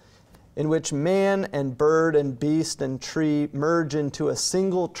in which man and bird and beast and tree merge into a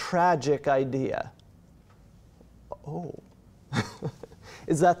single tragic idea. Oh.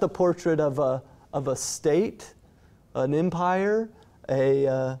 Is that the portrait of a state an empire,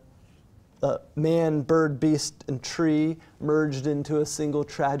 a man, bird, beast, and tree merged into a single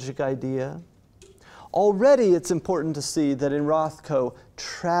tragic idea. Already it's important to see that in Rothko,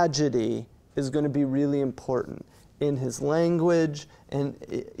 tragedy is going to be really important in his language and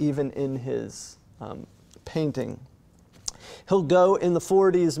even in his painting. He'll go in the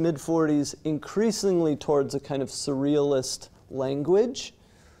 40s, mid-40s, increasingly towards a kind of surrealist language,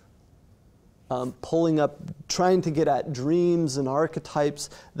 pulling up, trying to get at dreams and archetypes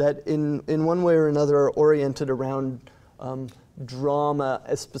that in one way or another are oriented around drama,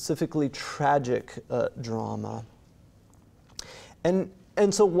 specifically tragic drama. And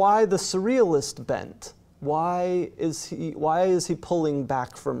so why the surrealist bent? Why is he pulling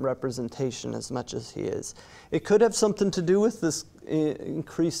back from representation as much as he is? It could have something to do with this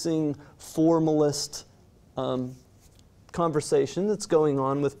increasing formalist conversation that's going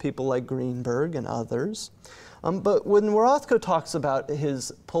on with people like Greenberg and others. But when Rothko talks about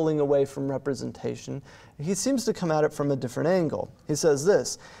his pulling away from representation, he seems to come at it from a different angle. He says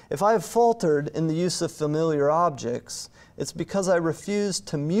this: if I have faltered in the use of familiar objects, it's because I refuse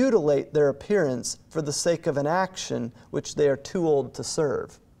to mutilate their appearance for the sake of an action which they are too old to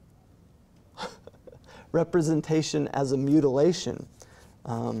serve. Representation as a mutilation.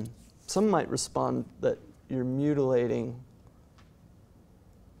 Some might respond that you're mutilating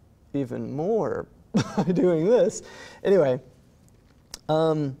even more by doing this. Anyway,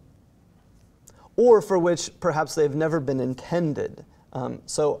 or for which perhaps they've never been intended.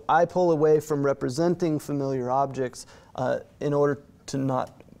 So I pull away from representing familiar objects in order to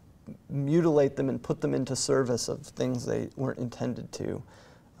not mutilate them and put them into service of things they weren't intended to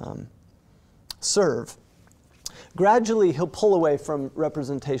serve. Gradually, he'll pull away from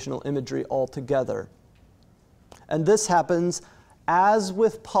representational imagery altogether. And this happens, as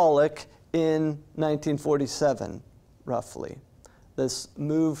with Pollock in 1947, roughly. This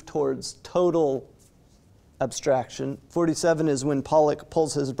move towards total abstraction. 47 is when Pollock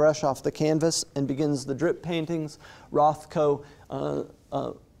pulls his brush off the canvas and begins the drip paintings. Rothko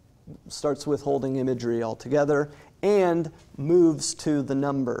starts withholding imagery altogether and moves to the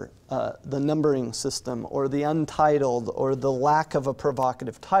numbering system, or the untitled, or the lack of a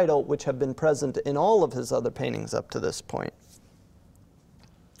provocative title, which have been present in all of his other paintings up to this point.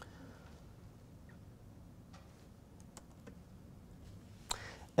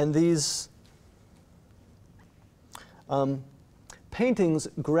 And these paintings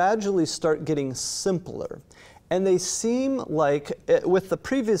gradually start getting simpler. And they seem like, with the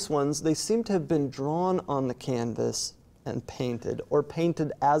previous ones, they seem to have been drawn on the canvas and painted, or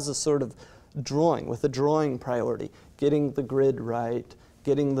painted as a sort of drawing, with a drawing priority, getting the grid right,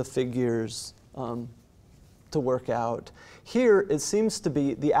 getting the figures to work out. Here, it seems to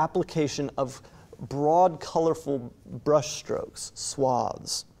be the application of broad, colorful brush strokes,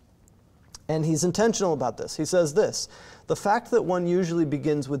 swaths. And he's intentional about this. He says this: the fact that one usually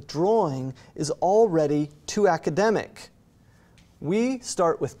begins with drawing is already too academic. We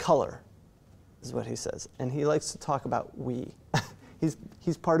start with color, is what he says. And he likes to talk about we.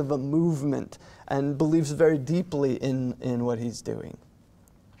 He's part of a movement and believes very deeply in what he's doing.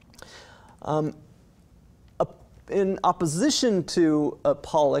 In opposition to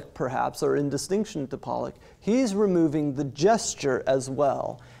Pollock, perhaps, or in distinction to Pollock, he's removing the gesture as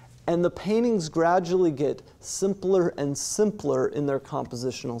well. And the paintings gradually get simpler and simpler in their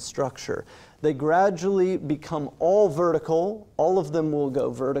compositional structure. They gradually become all vertical, all of them will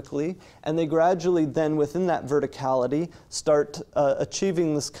go vertically, and they gradually then, within that verticality, start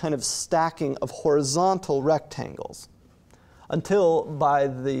achieving this kind of stacking of horizontal rectangles. Until by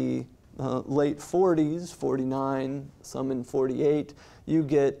the late 40s, 49, some in 48, you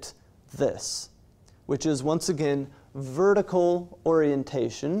get this, which is once again vertical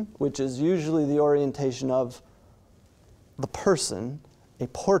orientation, which is usually the orientation of the person, a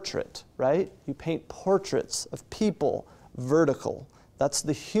portrait, right? You paint portraits of people, vertical. That's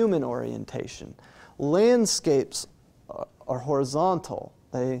the human orientation. Landscapes are horizontal.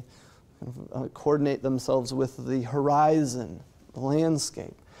 They coordinate themselves with the horizon, the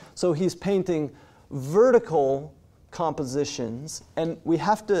landscape. So he's painting vertical compositions, and we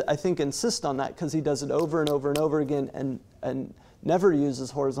have to, I think, insist on that because he does it over and over and over again, and never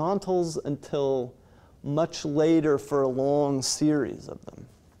uses horizontals until much later for a long series of them.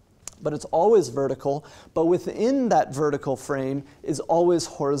 But it's always vertical, but within that vertical frame is always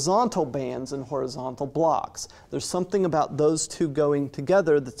horizontal bands and horizontal blocks. There's something about those two going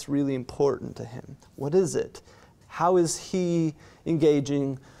together that's really important to him. What is it? How is he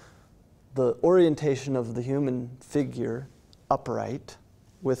engaging the orientation of the human figure upright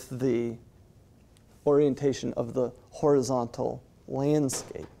with the orientation of the horizontal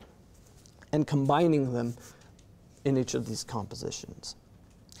landscape and combining them in each of these compositions.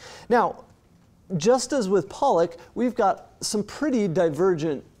 Now, just as with Pollock, we've got some pretty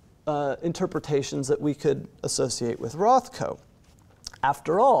divergent interpretations that we could associate with Rothko.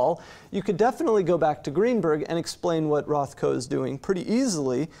 After all, you could definitely go back to Greenberg and explain what Rothko is doing pretty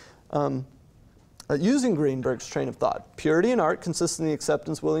easily using Greenberg's train of thought. Purity in art consists in the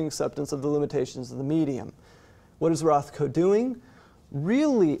acceptance, willing acceptance of the limitations of the medium. What is Rothko doing?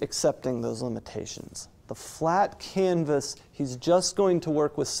 Really accepting those limitations. The flat canvas, he's just going to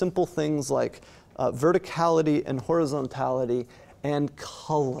work with simple things like verticality and horizontality and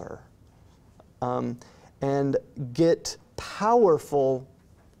color, and get powerful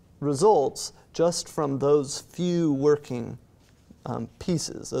results just from those few working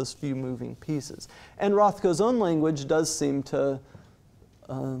pieces, those few moving pieces. And Rothko's own language does seem to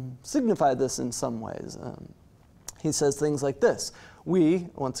signify this in some ways. He says things like this: we,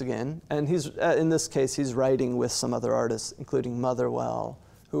 once again, and he's in this case he's writing with some other artists, including Motherwell,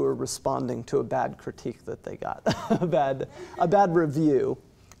 who are responding to a bad critique that they got, a bad review,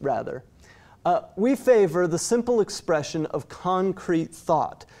 rather. We favor the simple expression of concrete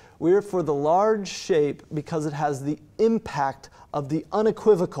thought. We are for the large shape because it has the impact of the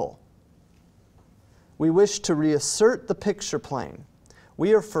unequivocal. We wish to reassert the picture plane.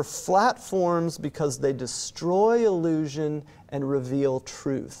 We are for flat forms because they destroy illusion and reveal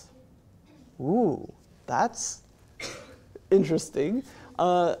truth. Ooh, that's interesting.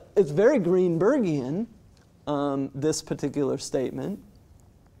 It's very Greenbergian, this particular statement.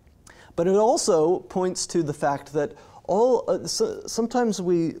 But it also points to the fact that sometimes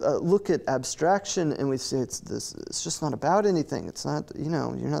we look at abstraction and we say it's just not about anything. It's not, you're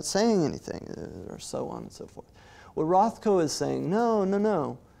not saying anything, or so on and so forth. What Rothko is saying,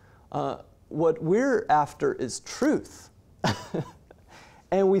 no. What we're after is truth.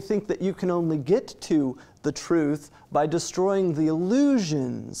 And we think that you can only get to the truth by destroying the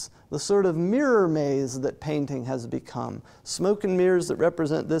illusions, the sort of mirror maze that painting has become. Smoke and mirrors that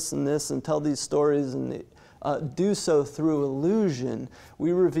represent this and this and tell these stories and do so through illusion.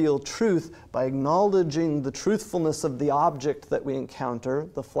 We reveal truth by acknowledging the truthfulness of the object that we encounter,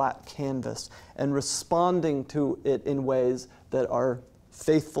 the flat canvas, and responding to it in ways that are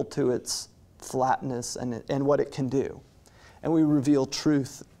faithful to its flatness and what it can do. And we reveal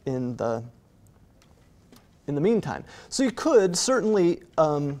truth in the meantime. So you could certainly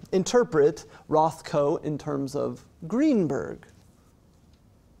interpret Rothko in terms of Greenberg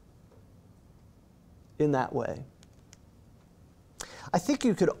in that way. I think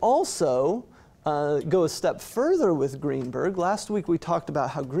you could also go a step further with Greenberg. Last week we talked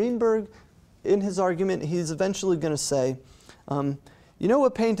about how Greenberg, in his argument, he's eventually going to say, you know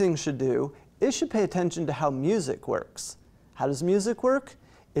what painting should do? It should pay attention to how music works. How does music work?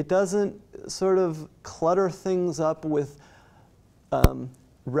 It doesn't sort of clutter things up with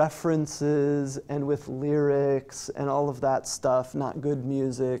references and with lyrics and all of that stuff, not good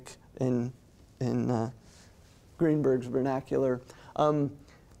music in Greenberg's vernacular.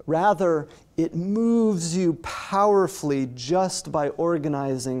 Rather, it moves you powerfully just by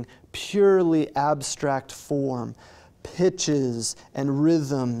organizing purely abstract form, pitches and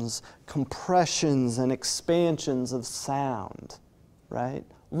rhythms, compressions and expansions of sound, right?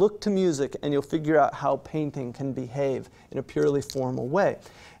 Look to music and you'll figure out how painting can behave in a purely formal way.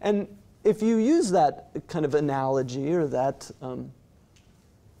 And if you use that kind of analogy or that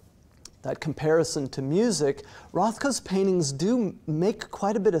comparison to music, Rothko's paintings do make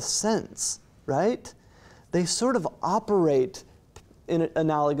quite a bit of sense, right? They sort of operate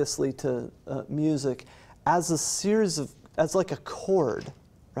analogously to music as a series of, as like a chord,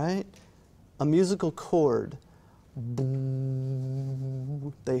 right? A musical chord.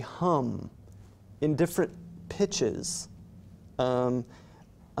 They hum in different pitches. Some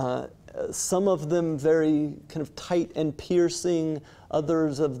of them very kind of tight and piercing,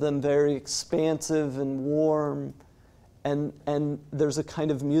 others of them very expansive and warm, and there's a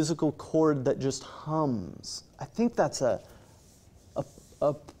kind of musical chord that just hums. I think that's a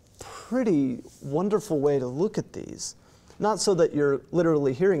pretty wonderful way to look at these. Not so that you're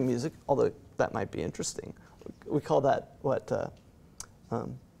literally hearing music, although that might be interesting. We call that,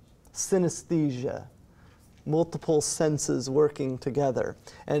 synesthesia, multiple senses working together.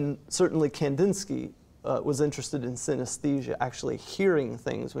 And certainly Kandinsky was interested in synesthesia, actually hearing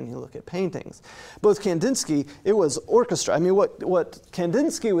things when you look at paintings. Both Kandinsky, it was orchestra. I mean, what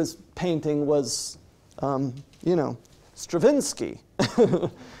Kandinsky was painting was, Stravinsky.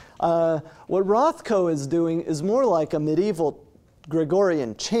 What Rothko is doing is more like a medieval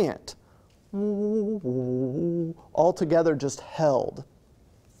Gregorian chant, all together just held.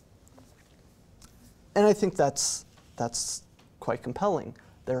 And I think that's quite compelling.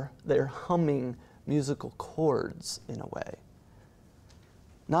 They're humming musical chords in a way.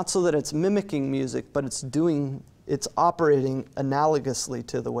 Not so that it's mimicking music, but it's operating analogously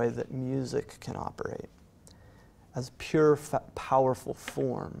to the way that music can operate, as pure, powerful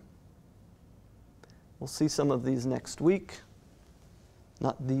form. We'll see some of these next week.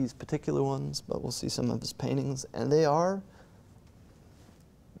 Not these particular ones, but we'll see some of his paintings, and they are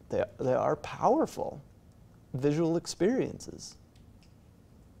powerful visual experiences.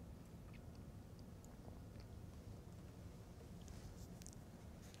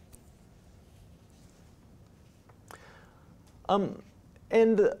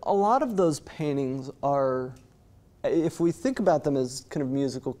 And a lot of those paintings are, if we think about them as kind of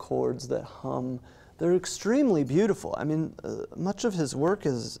musical chords that hum, they're extremely beautiful. I mean, much of his work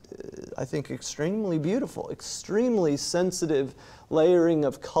is, I think, extremely beautiful, extremely sensitive layering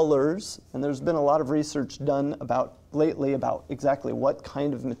of colors. And there's been a lot of research done lately about exactly what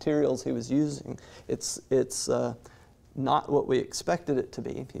kind of materials he was using. It's not what we expected it to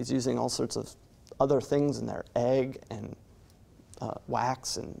be. He's using all sorts of other things in there, egg and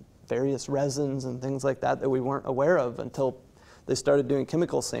wax and various resins and things like that we weren't aware of until they started doing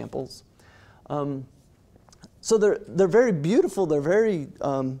chemical samples. So they're very beautiful. They're very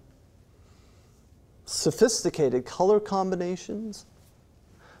sophisticated color combinations.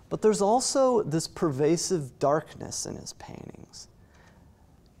 But there's also this pervasive darkness in his paintings.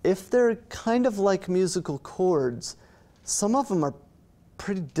 If they're kind of like musical chords, some of them are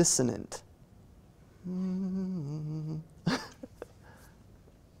pretty dissonant.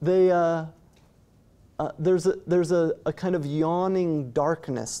 There's a kind of yawning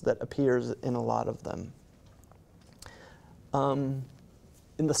darkness that appears in a lot of them,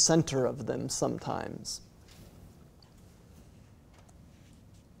 in the center of them sometimes.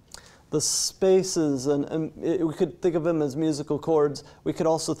 The spaces, and we could think of them as musical chords. We could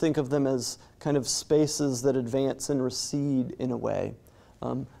also think of them as kind of spaces that advance and recede in a way.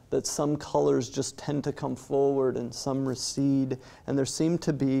 That some colors just tend to come forward and some recede, and there seem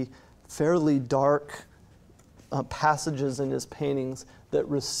to be fairly dark passages in his paintings that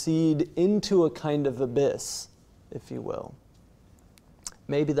recede into a kind of abyss, if you will.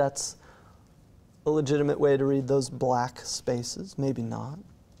 Maybe that's a legitimate way to read those black spaces, maybe not.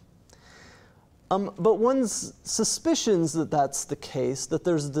 But one's suspicions that that's the case, that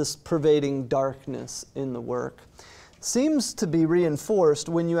there's this pervading darkness in the work, seems to be reinforced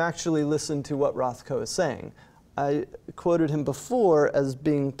when you actually listen to what Rothko is saying. I quoted him before as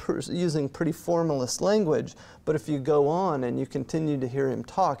being using pretty formalist language, but if you go on and you continue to hear him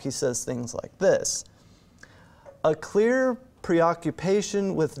talk, he says things like this: "A clear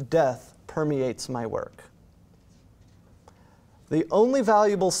preoccupation with death permeates my work. The only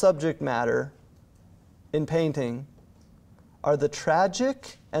valuable subject matter in painting are the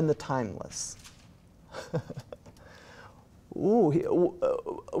tragic and the timeless."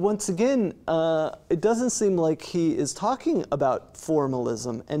 Once again, it doesn't seem like he is talking about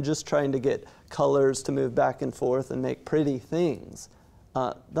formalism and just trying to get colors to move back and forth and make pretty things.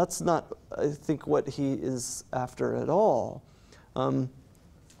 That's not, I think, what he is after at all. And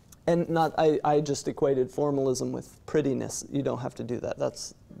I just equated formalism with prettiness. You don't have to do that.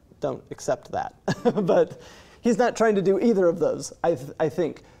 Don't accept that. But he's not trying to do either of those, I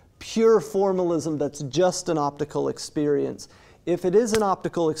think. Pure formalism that's just an optical experience. If it is an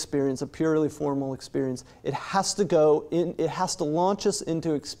optical experience, a purely formal experience, it has to launch us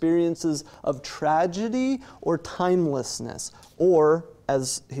into experiences of tragedy or timelessness, or,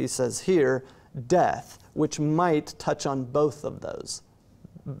 as he says here, death, which might touch on both of those,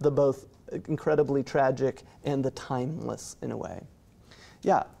 the both incredibly tragic and the timeless in a way.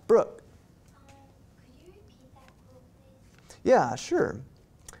 Yeah, Brooke. Could you repeat that quote, please? Yeah, sure.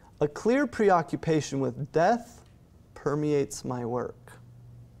 "A clear preoccupation with death permeates my work."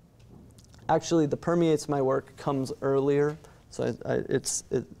 Actually, the permeates my work comes earlier, so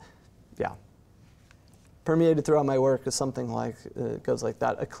yeah. Permeated throughout my work is something like, it goes like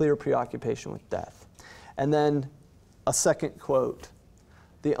that: "A clear preoccupation with death." And then a second quote: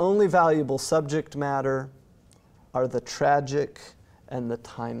 "The only valuable subject matter are the tragic and the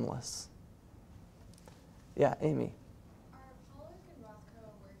timeless." Yeah, Amy.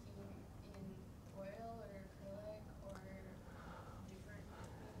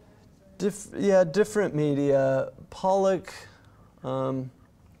 Different media. Pollock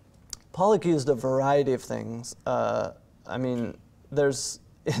used a variety of things. I mean,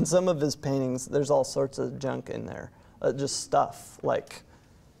 in some of his paintings, there's all sorts of junk in there. Just stuff like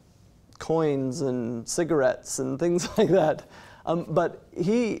coins and cigarettes and things like that. But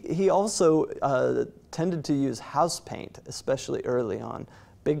he also tended to use house paint, especially early on.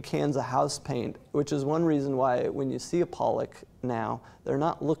 Big cans of house paint, which is one reason why when you see a Pollock now, they're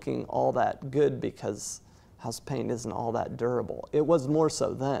not looking all that good because house paint isn't all that durable. It was more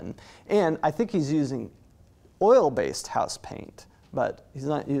so then. And I think he's using oil-based house paint, but he's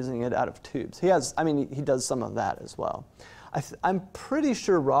not using it out of tubes. He does some of that as well. I'm pretty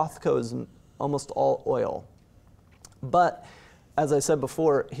sure Rothko is almost all oil. But as I said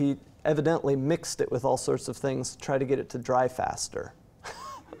before, he evidently mixed it with all sorts of things to try to get it to dry faster.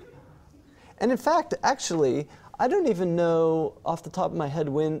 And in fact, actually, I don't even know off the top of my head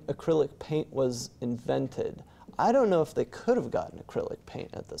when acrylic paint was invented. I don't know if they could have gotten acrylic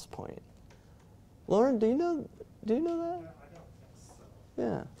paint at this point. Lauren, do you know that? I don't think so.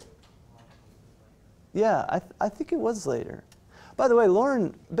 Yeah. Yeah, I think it was later. By the way,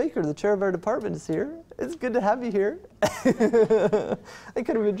 Lauren Baker, the chair of our department, is here. It's good to have you here. I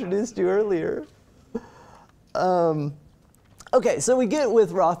could have introduced you earlier. Okay, so we get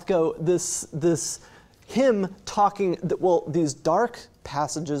with Rothko this him talking, these dark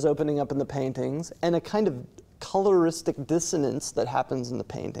passages opening up in the paintings and a kind of coloristic dissonance that happens in the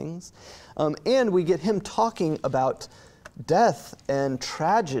paintings. And we get him talking about death and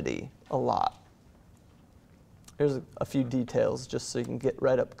tragedy a lot. Here's a few details just so you can get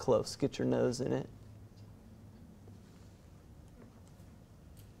right up close, get your nose in it.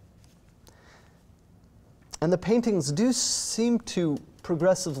 And the paintings do seem to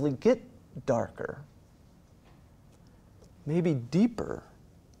progressively get darker, maybe deeper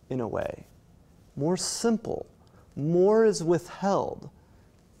in a way, more simple. More is withheld,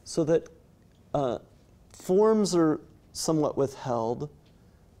 so that forms are somewhat withheld,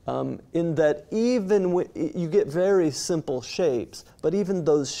 in that even you get very simple shapes, but even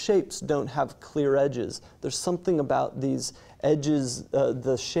those shapes don't have clear edges. There's something about these edges,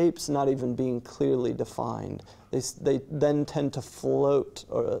 the shapes not even being clearly defined. They then tend to float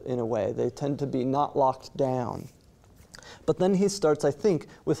in a way. They tend to be not locked down. But then he starts, I think,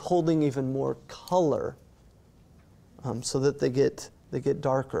 with holding even more color, so that they get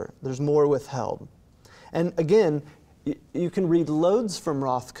darker. There's more withheld. And again, you can read loads from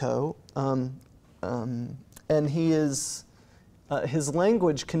Rothko, and he is, his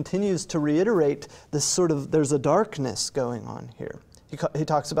language continues to reiterate this sort of, there's a darkness going on here. He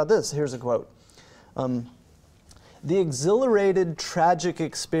talks about this. Here's a quote. The exhilarated, tragic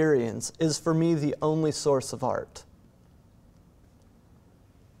experience is for me the only source of art.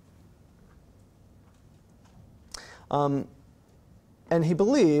 And he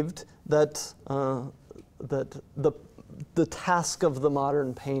believed that, that the task of the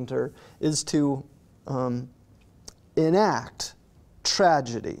modern painter is to enact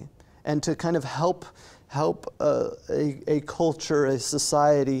tragedy and to kind of help a culture, a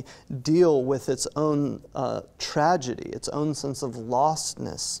society deal with its own tragedy, its own sense of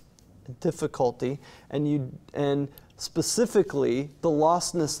lostness, difficulty, and specifically the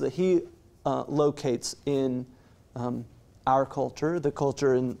lostness that he locates in our culture, the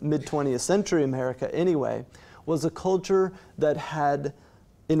culture in mid-20th century America anyway, was a culture that had,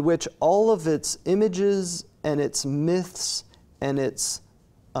 in which all of its images and its myths and its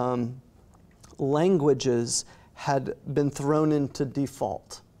languages had been thrown into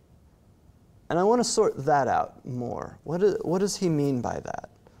default. And I want to sort that out more. What does he mean by that?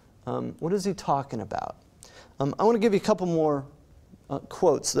 What is he talking about? I want to give you a couple more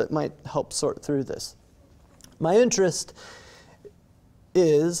quotes that might help sort through this. My interest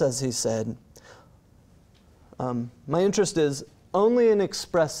is, as he said, my interest is only in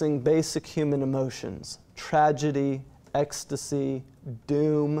expressing basic human emotions, tragedy, ecstasy,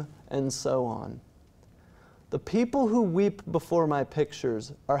 doom, and so on. The people who weep before my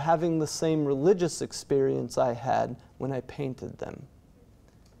pictures are having the same religious experience I had when I painted them.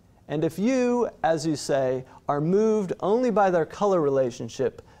 And if you, as you say, are moved only by their color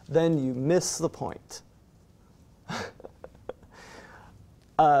relationship, then you miss the point.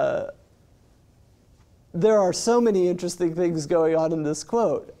 There are so many interesting things going on in this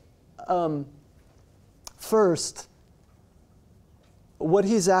quote. First, what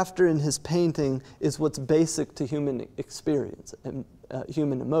he's after in his painting is what's basic to human experience and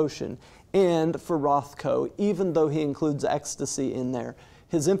human emotion. And for Rothko, even though he includes ecstasy in there,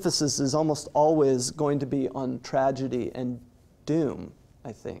 his emphasis is almost always going to be on tragedy and doom,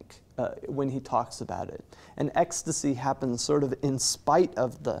 I think, when he talks about it. And ecstasy happens sort of in spite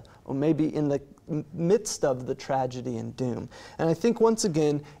of or maybe in the midst of the tragedy and doom. And I think, once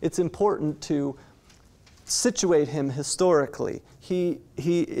again, it's important to situate him historically. He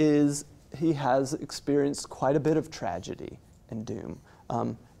is he has experienced quite a bit of tragedy and doom.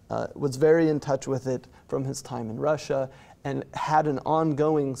 Was very in touch with it from his time in Russia, and had an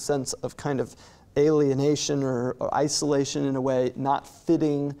ongoing sense of kind of alienation or isolation in a way, not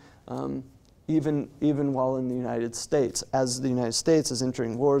fitting even while in the United States. As the United States is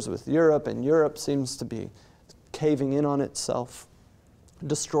entering wars with Europe, and Europe seems to be caving in on itself,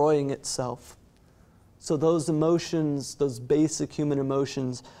 destroying itself. So those emotions, those basic human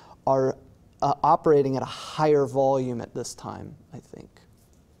emotions, are operating at a higher volume at this time, I think.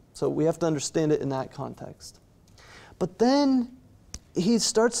 So we have to understand it in that context. But then he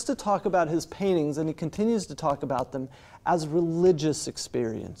starts to talk about his paintings, and he continues to talk about them as religious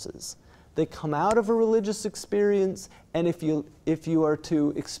experiences. They come out of a religious experience, and if you are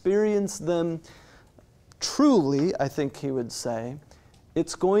to experience them truly, I think he would say,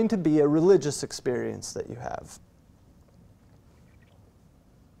 it's going to be a religious experience that you have.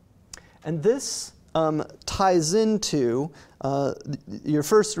 And this ties into your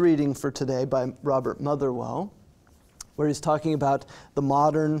first reading for today by Robert Motherwell, where he's talking about the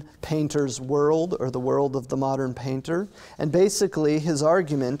modern painter's world, or the world of the modern painter. And basically, his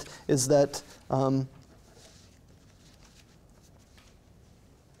argument is that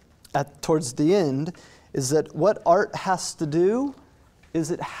towards the end, is that what art has to do is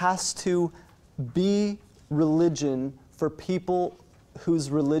it has to be religion for people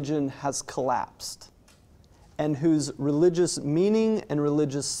whose religion has collapsed, and whose religious meaning and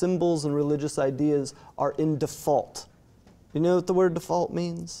religious symbols and religious ideas are in default. You know what the word default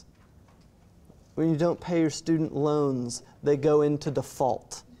means? When you don't pay your student loans, they go into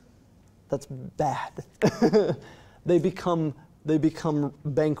default. That's bad. They become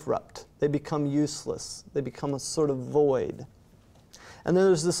bankrupt. They become useless. They become a sort of void. And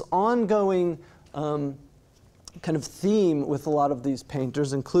there's this ongoing kind of theme with a lot of these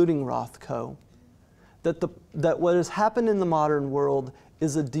painters, including Rothko, that what has happened in the modern world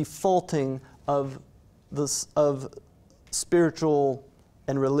is a defaulting of spiritual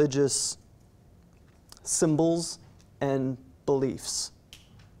and religious symbols and beliefs,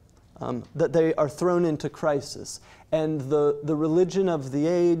 that they are thrown into crisis. And the religion of the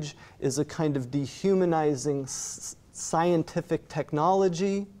age is a kind of dehumanizing scientific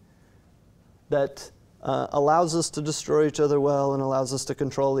technology that allows us to destroy each other well, and allows us to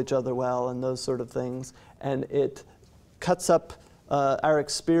control each other well, and those sort of things. And it cuts up our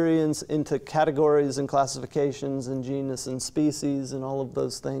experience into categories and classifications and genus and species and all of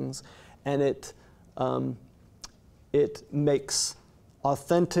those things. And it makes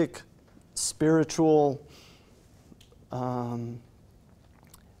authentic, spiritual,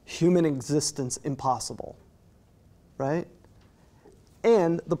 human existence impossible, right?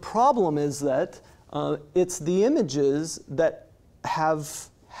 And the problem is that it's the images that have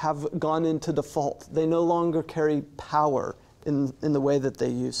gone into default. They no longer carry power in the way that they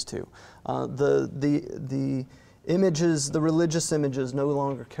used to. The images, the religious images, no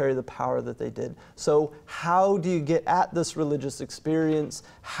longer carry the power that they did. So how do you get at this religious experience?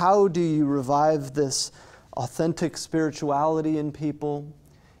 How do you revive this authentic spirituality in people?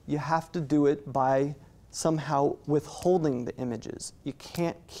 You have to do it by somehow withholding the images. You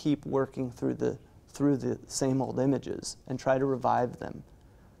can't keep working through the same old images and try to revive them.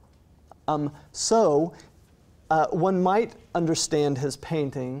 So one might understand his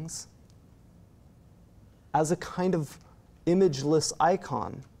paintings as a kind of imageless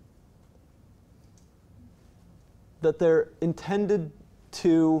icon, that they're intended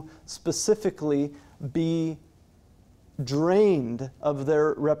to specifically be drained of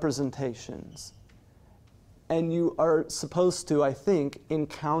their representations. And you are supposed to, I think,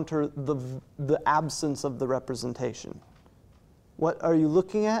 encounter the absence of the representation. What are you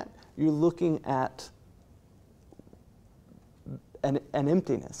looking at? You're looking at an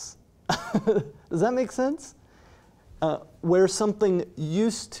emptiness. Does that make sense? Where something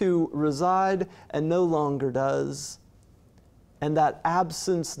used to reside and no longer does, and that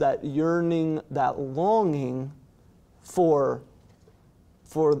absence, that yearning, that longing for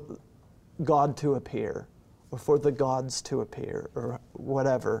God to appear, or for the gods to appear, or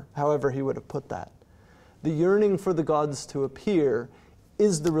whatever, however he would have put that. The yearning for the gods to appear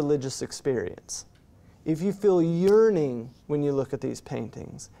is the religious experience. If you feel yearning when you look at these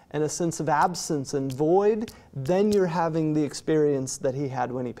paintings, and a sense of absence and void, then you're having the experience that he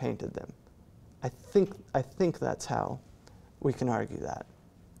had when he painted them. I think that's how we can argue that.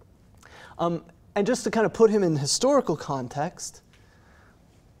 And just to kind of put him in historical context,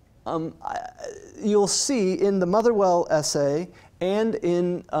 you'll see in the Motherwell essay and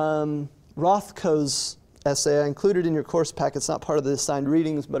in Rothko's essay I included in your course pack. It's not part of the assigned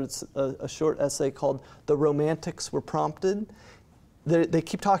readings, but it's a short essay called "The Romantics Were Prompted." They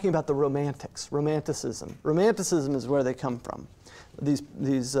keep talking about the Romantics, Romanticism. Romanticism is where they come from, these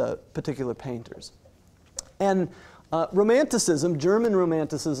particular painters. And Romanticism, German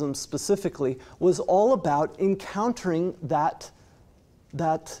Romanticism specifically, was all about encountering that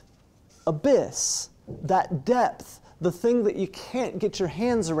abyss, that depth, the thing that you can't get your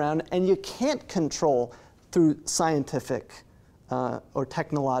hands around and you can't control through scientific or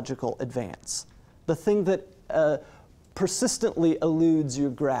technological advance. The thing that persistently eludes your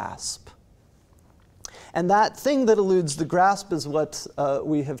grasp. And that thing that eludes the grasp is what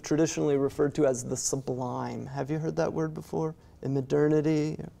we have traditionally referred to as the sublime. Have you heard that word before? In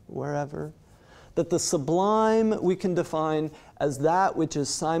modernity, wherever? That the sublime we can define as that which is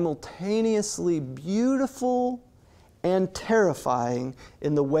simultaneously beautiful and terrifying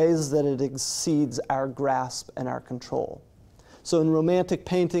in the ways that it exceeds our grasp and our control. So in Romantic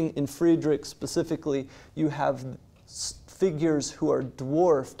painting, in Friedrich specifically, you have figures who are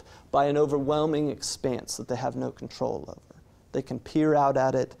dwarfed by an overwhelming expanse that they have no control over. They can peer out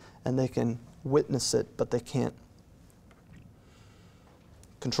at it and they can witness it, but they can't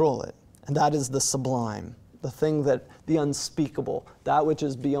control it. And that is the sublime, the thing that, the unspeakable, that which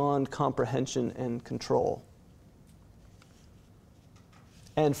is beyond comprehension and control.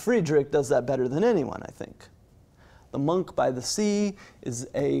 And Friedrich does that better than anyone, I think. The monk by the sea is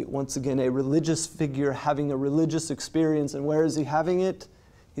once again, a religious figure having a religious experience. And where is he having it?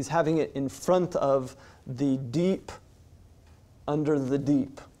 He's having it in front of the deep under the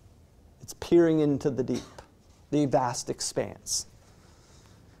deep. It's peering into the deep, the vast expanse.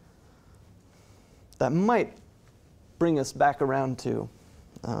 That might bring us back around to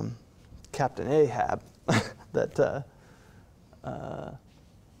Captain Ahab that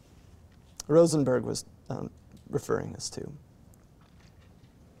Rosenberg was referring us to.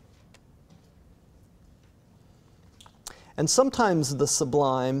 And sometimes the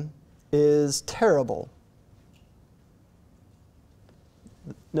sublime is terrible.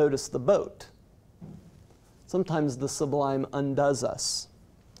 Notice the boat. Sometimes the sublime undoes us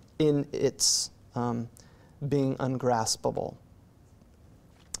in its being ungraspable.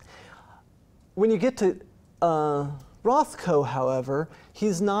 When you get to Rothko, however,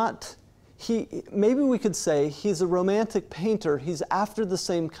 maybe we could say he's a romantic painter. He's after the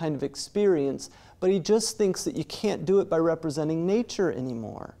same kind of experience, but he just thinks that you can't do it by representing nature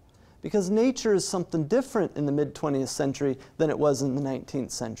anymore. Because nature is something different in the mid-20th century than it was in the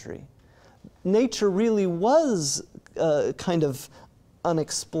 19th century. Nature really was kind of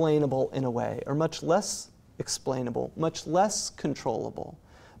unexplainable in a way, or much less explainable, much less controllable.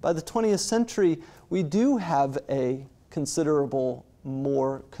 By the 20th century, we do have a considerable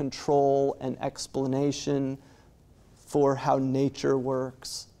more control and explanation for how nature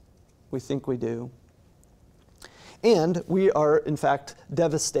works. We think we do. And we are, in fact,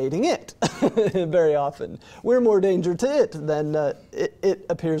 devastating it very often. We're more danger to it than it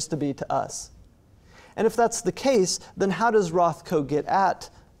appears to be to us. And if that's the case, then how does Rothko get at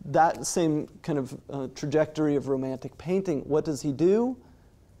that same kind of trajectory of romantic painting? What does he do?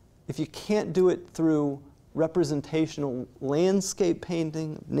 If you can't do it through representational landscape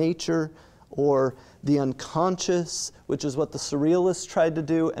painting of nature or the unconscious, which is what the surrealists tried to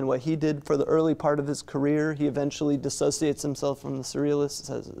do and what he did for the early part of his career. He eventually dissociates himself from the surrealists,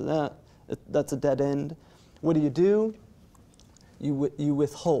 says, nah, that's a dead end. What do? You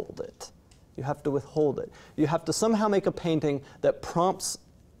withhold it. You have to withhold it. You have to somehow make a painting that prompts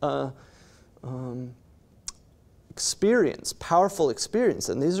experience, powerful experience,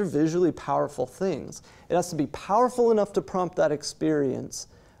 and these are visually powerful things. It has to be powerful enough to prompt that experience,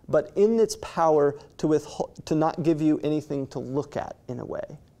 but in its power to not give you anything to look at in a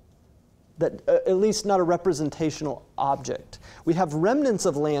way. That at least not a representational object. We have remnants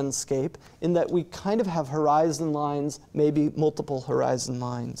of landscape in that we kind of have horizon lines, maybe multiple horizon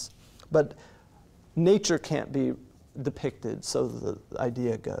lines, but nature can't be depicted, so the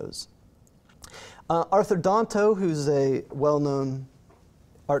idea goes. Arthur Danto, who's a well-known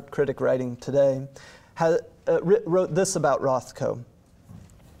art critic writing today, wrote this about Rothko.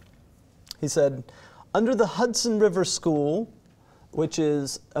 He said, under the Hudson River School, which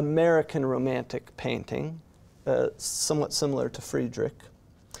is American Romantic painting, somewhat similar to Friedrich,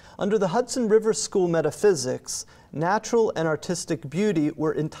 under the Hudson River School metaphysics, natural and artistic beauty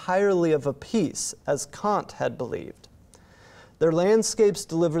were entirely of a piece, as Kant had believed. Their landscapes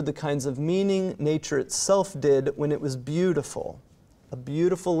delivered the kinds of meaning nature itself did when it was beautiful. A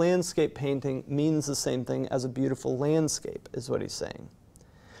beautiful landscape painting means the same thing as a beautiful landscape, is what he's saying.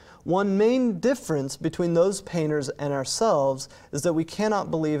 One main difference between those painters and ourselves is that we cannot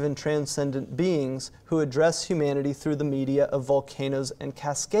believe in transcendent beings who address humanity through the media of volcanoes and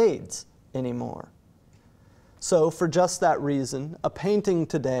cascades anymore. So, for just that reason, a painting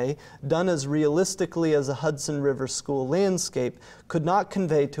today, done as realistically as a Hudson River School landscape, could not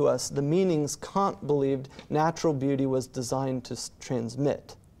convey to us the meanings Kant believed natural beauty was designed to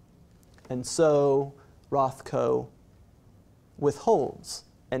transmit. And so, Rothko withholds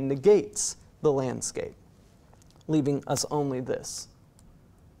and negates the landscape, leaving us only this.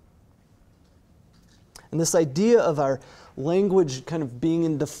 And this idea of our language kind of being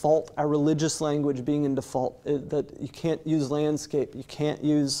in default, our religious language being in default, that you can't use landscape, you can't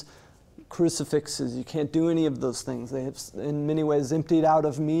use crucifixes, you can't do any of those things. They have, in many ways, emptied out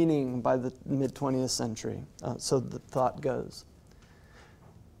of meaning by the mid-20th century. So the thought goes.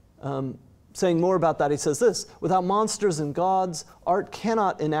 Saying more about that, he says this: without monsters and gods, art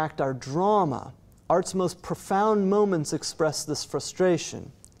cannot enact our drama. Art's most profound moments express this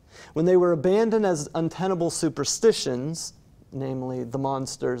frustration. When they were abandoned as untenable superstitions, namely the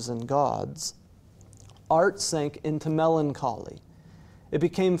monsters and gods, art sank into melancholy. It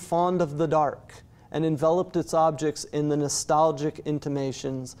became fond of the dark and enveloped its objects in the nostalgic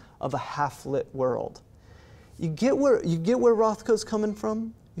intimations of a half-lit world. You get where Rothko's coming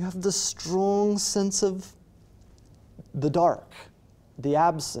from? You have this strong sense of the dark, the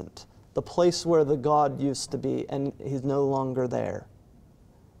absent, the place where the God used to be, and he's no longer there.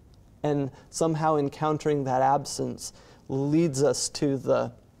 And somehow encountering that absence leads us to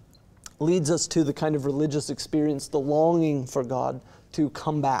the kind of religious experience, the longing for God to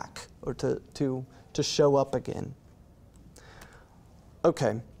come back or to show up again.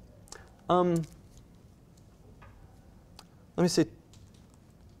 Okay. Let me see.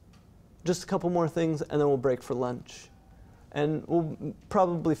 Just a couple more things, and then we'll break for lunch. And we'll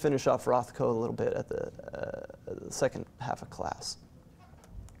probably finish off Rothko a little bit at the second half of class.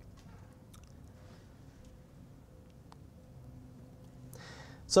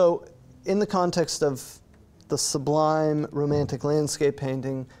 So, in the context of the sublime romantic landscape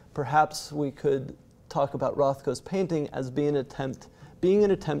painting, perhaps we could talk about Rothko's painting as being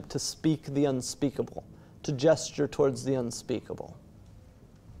an attempt to speak the unspeakable, to gesture towards the unspeakable.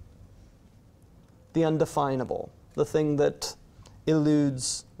 The undefinable, the thing that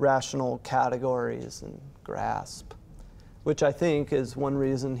eludes rational categories and grasp, which I think is one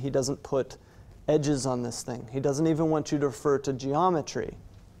reason he doesn't put edges on this thing. He doesn't even want you to refer to geometry.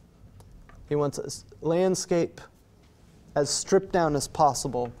 He wants a landscape as stripped down as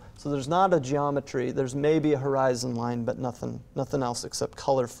possible, so there's not a geometry, there's maybe a horizon line, but nothing else except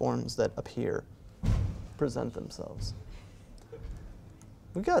color forms that appear, present themselves.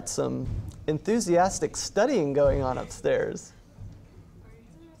 We got some enthusiastic studying going on upstairs.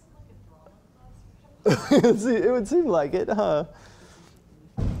 It would seem like it, huh?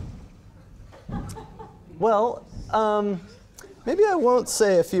 Well, maybe I won't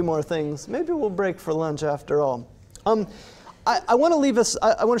say a few more things. Maybe we'll break for lunch after all. I want to leave us.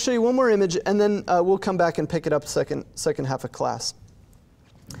 I want to show you one more image, and then we'll come back and pick it up second half of class.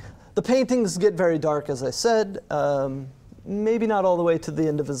 The paintings get very dark, as I said. Maybe not all the way to the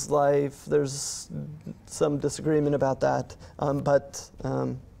end of his life. There's some disagreement about that, but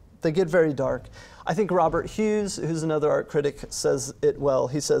they get very dark. I think Robert Hughes, who's another art critic, says it well.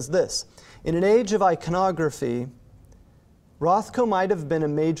 He says this: in an age of iconography, Rothko might have been a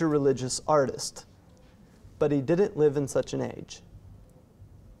major religious artist, but he didn't live in such an age.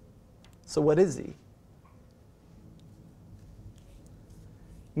 So what is he?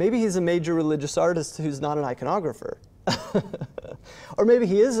 Maybe he's a major religious artist who's not an iconographer. Or maybe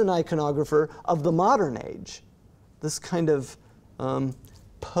he is an iconographer of the modern age, this kind of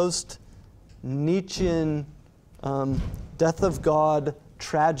post-Nietzschean death of God,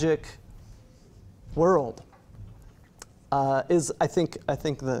 tragic world is, I think,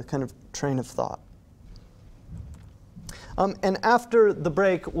 the kind of train of thought. And after the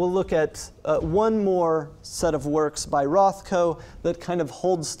break, we'll look at one more set of works by Rothko that kind of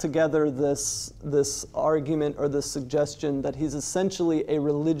holds together this argument or this suggestion that he's essentially a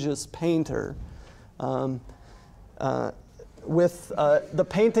religious painter with the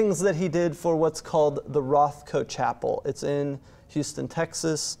paintings that he did for what's called the Rothko Chapel. It's in Houston,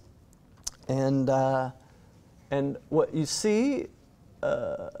 Texas. And what you see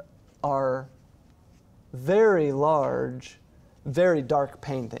are very large, very dark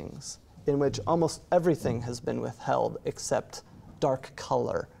paintings in which almost everything has been withheld except dark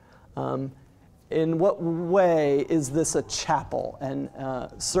color. In what way is this a chapel and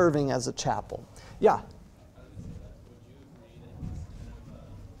serving as a chapel? Yeah? Would you agree that he's kind of a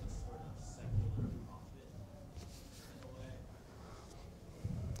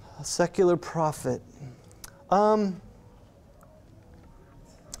A secular prophet. I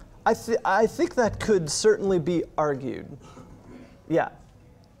think that could certainly be argued. Yeah.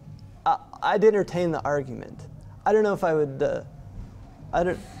 I'd entertain the argument. I don't know if I would. I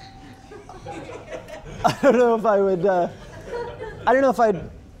don't know if I would. I don't know if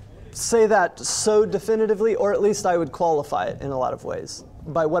I'd say that so definitively, or at least I would qualify it in a lot of ways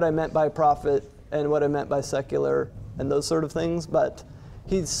by what I meant by prophet and what I meant by secular and those sort of things. But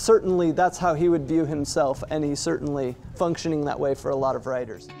he's certainly, that's how he would view himself, and he's certainly functioning that way for a lot of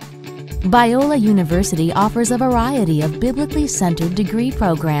writers. Biola University offers a variety of biblically centered degree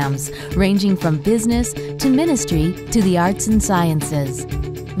programs, ranging from business to ministry to the arts and sciences.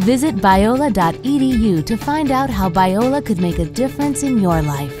 Visit biola.edu to find out how Biola could make a difference in your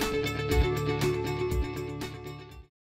life.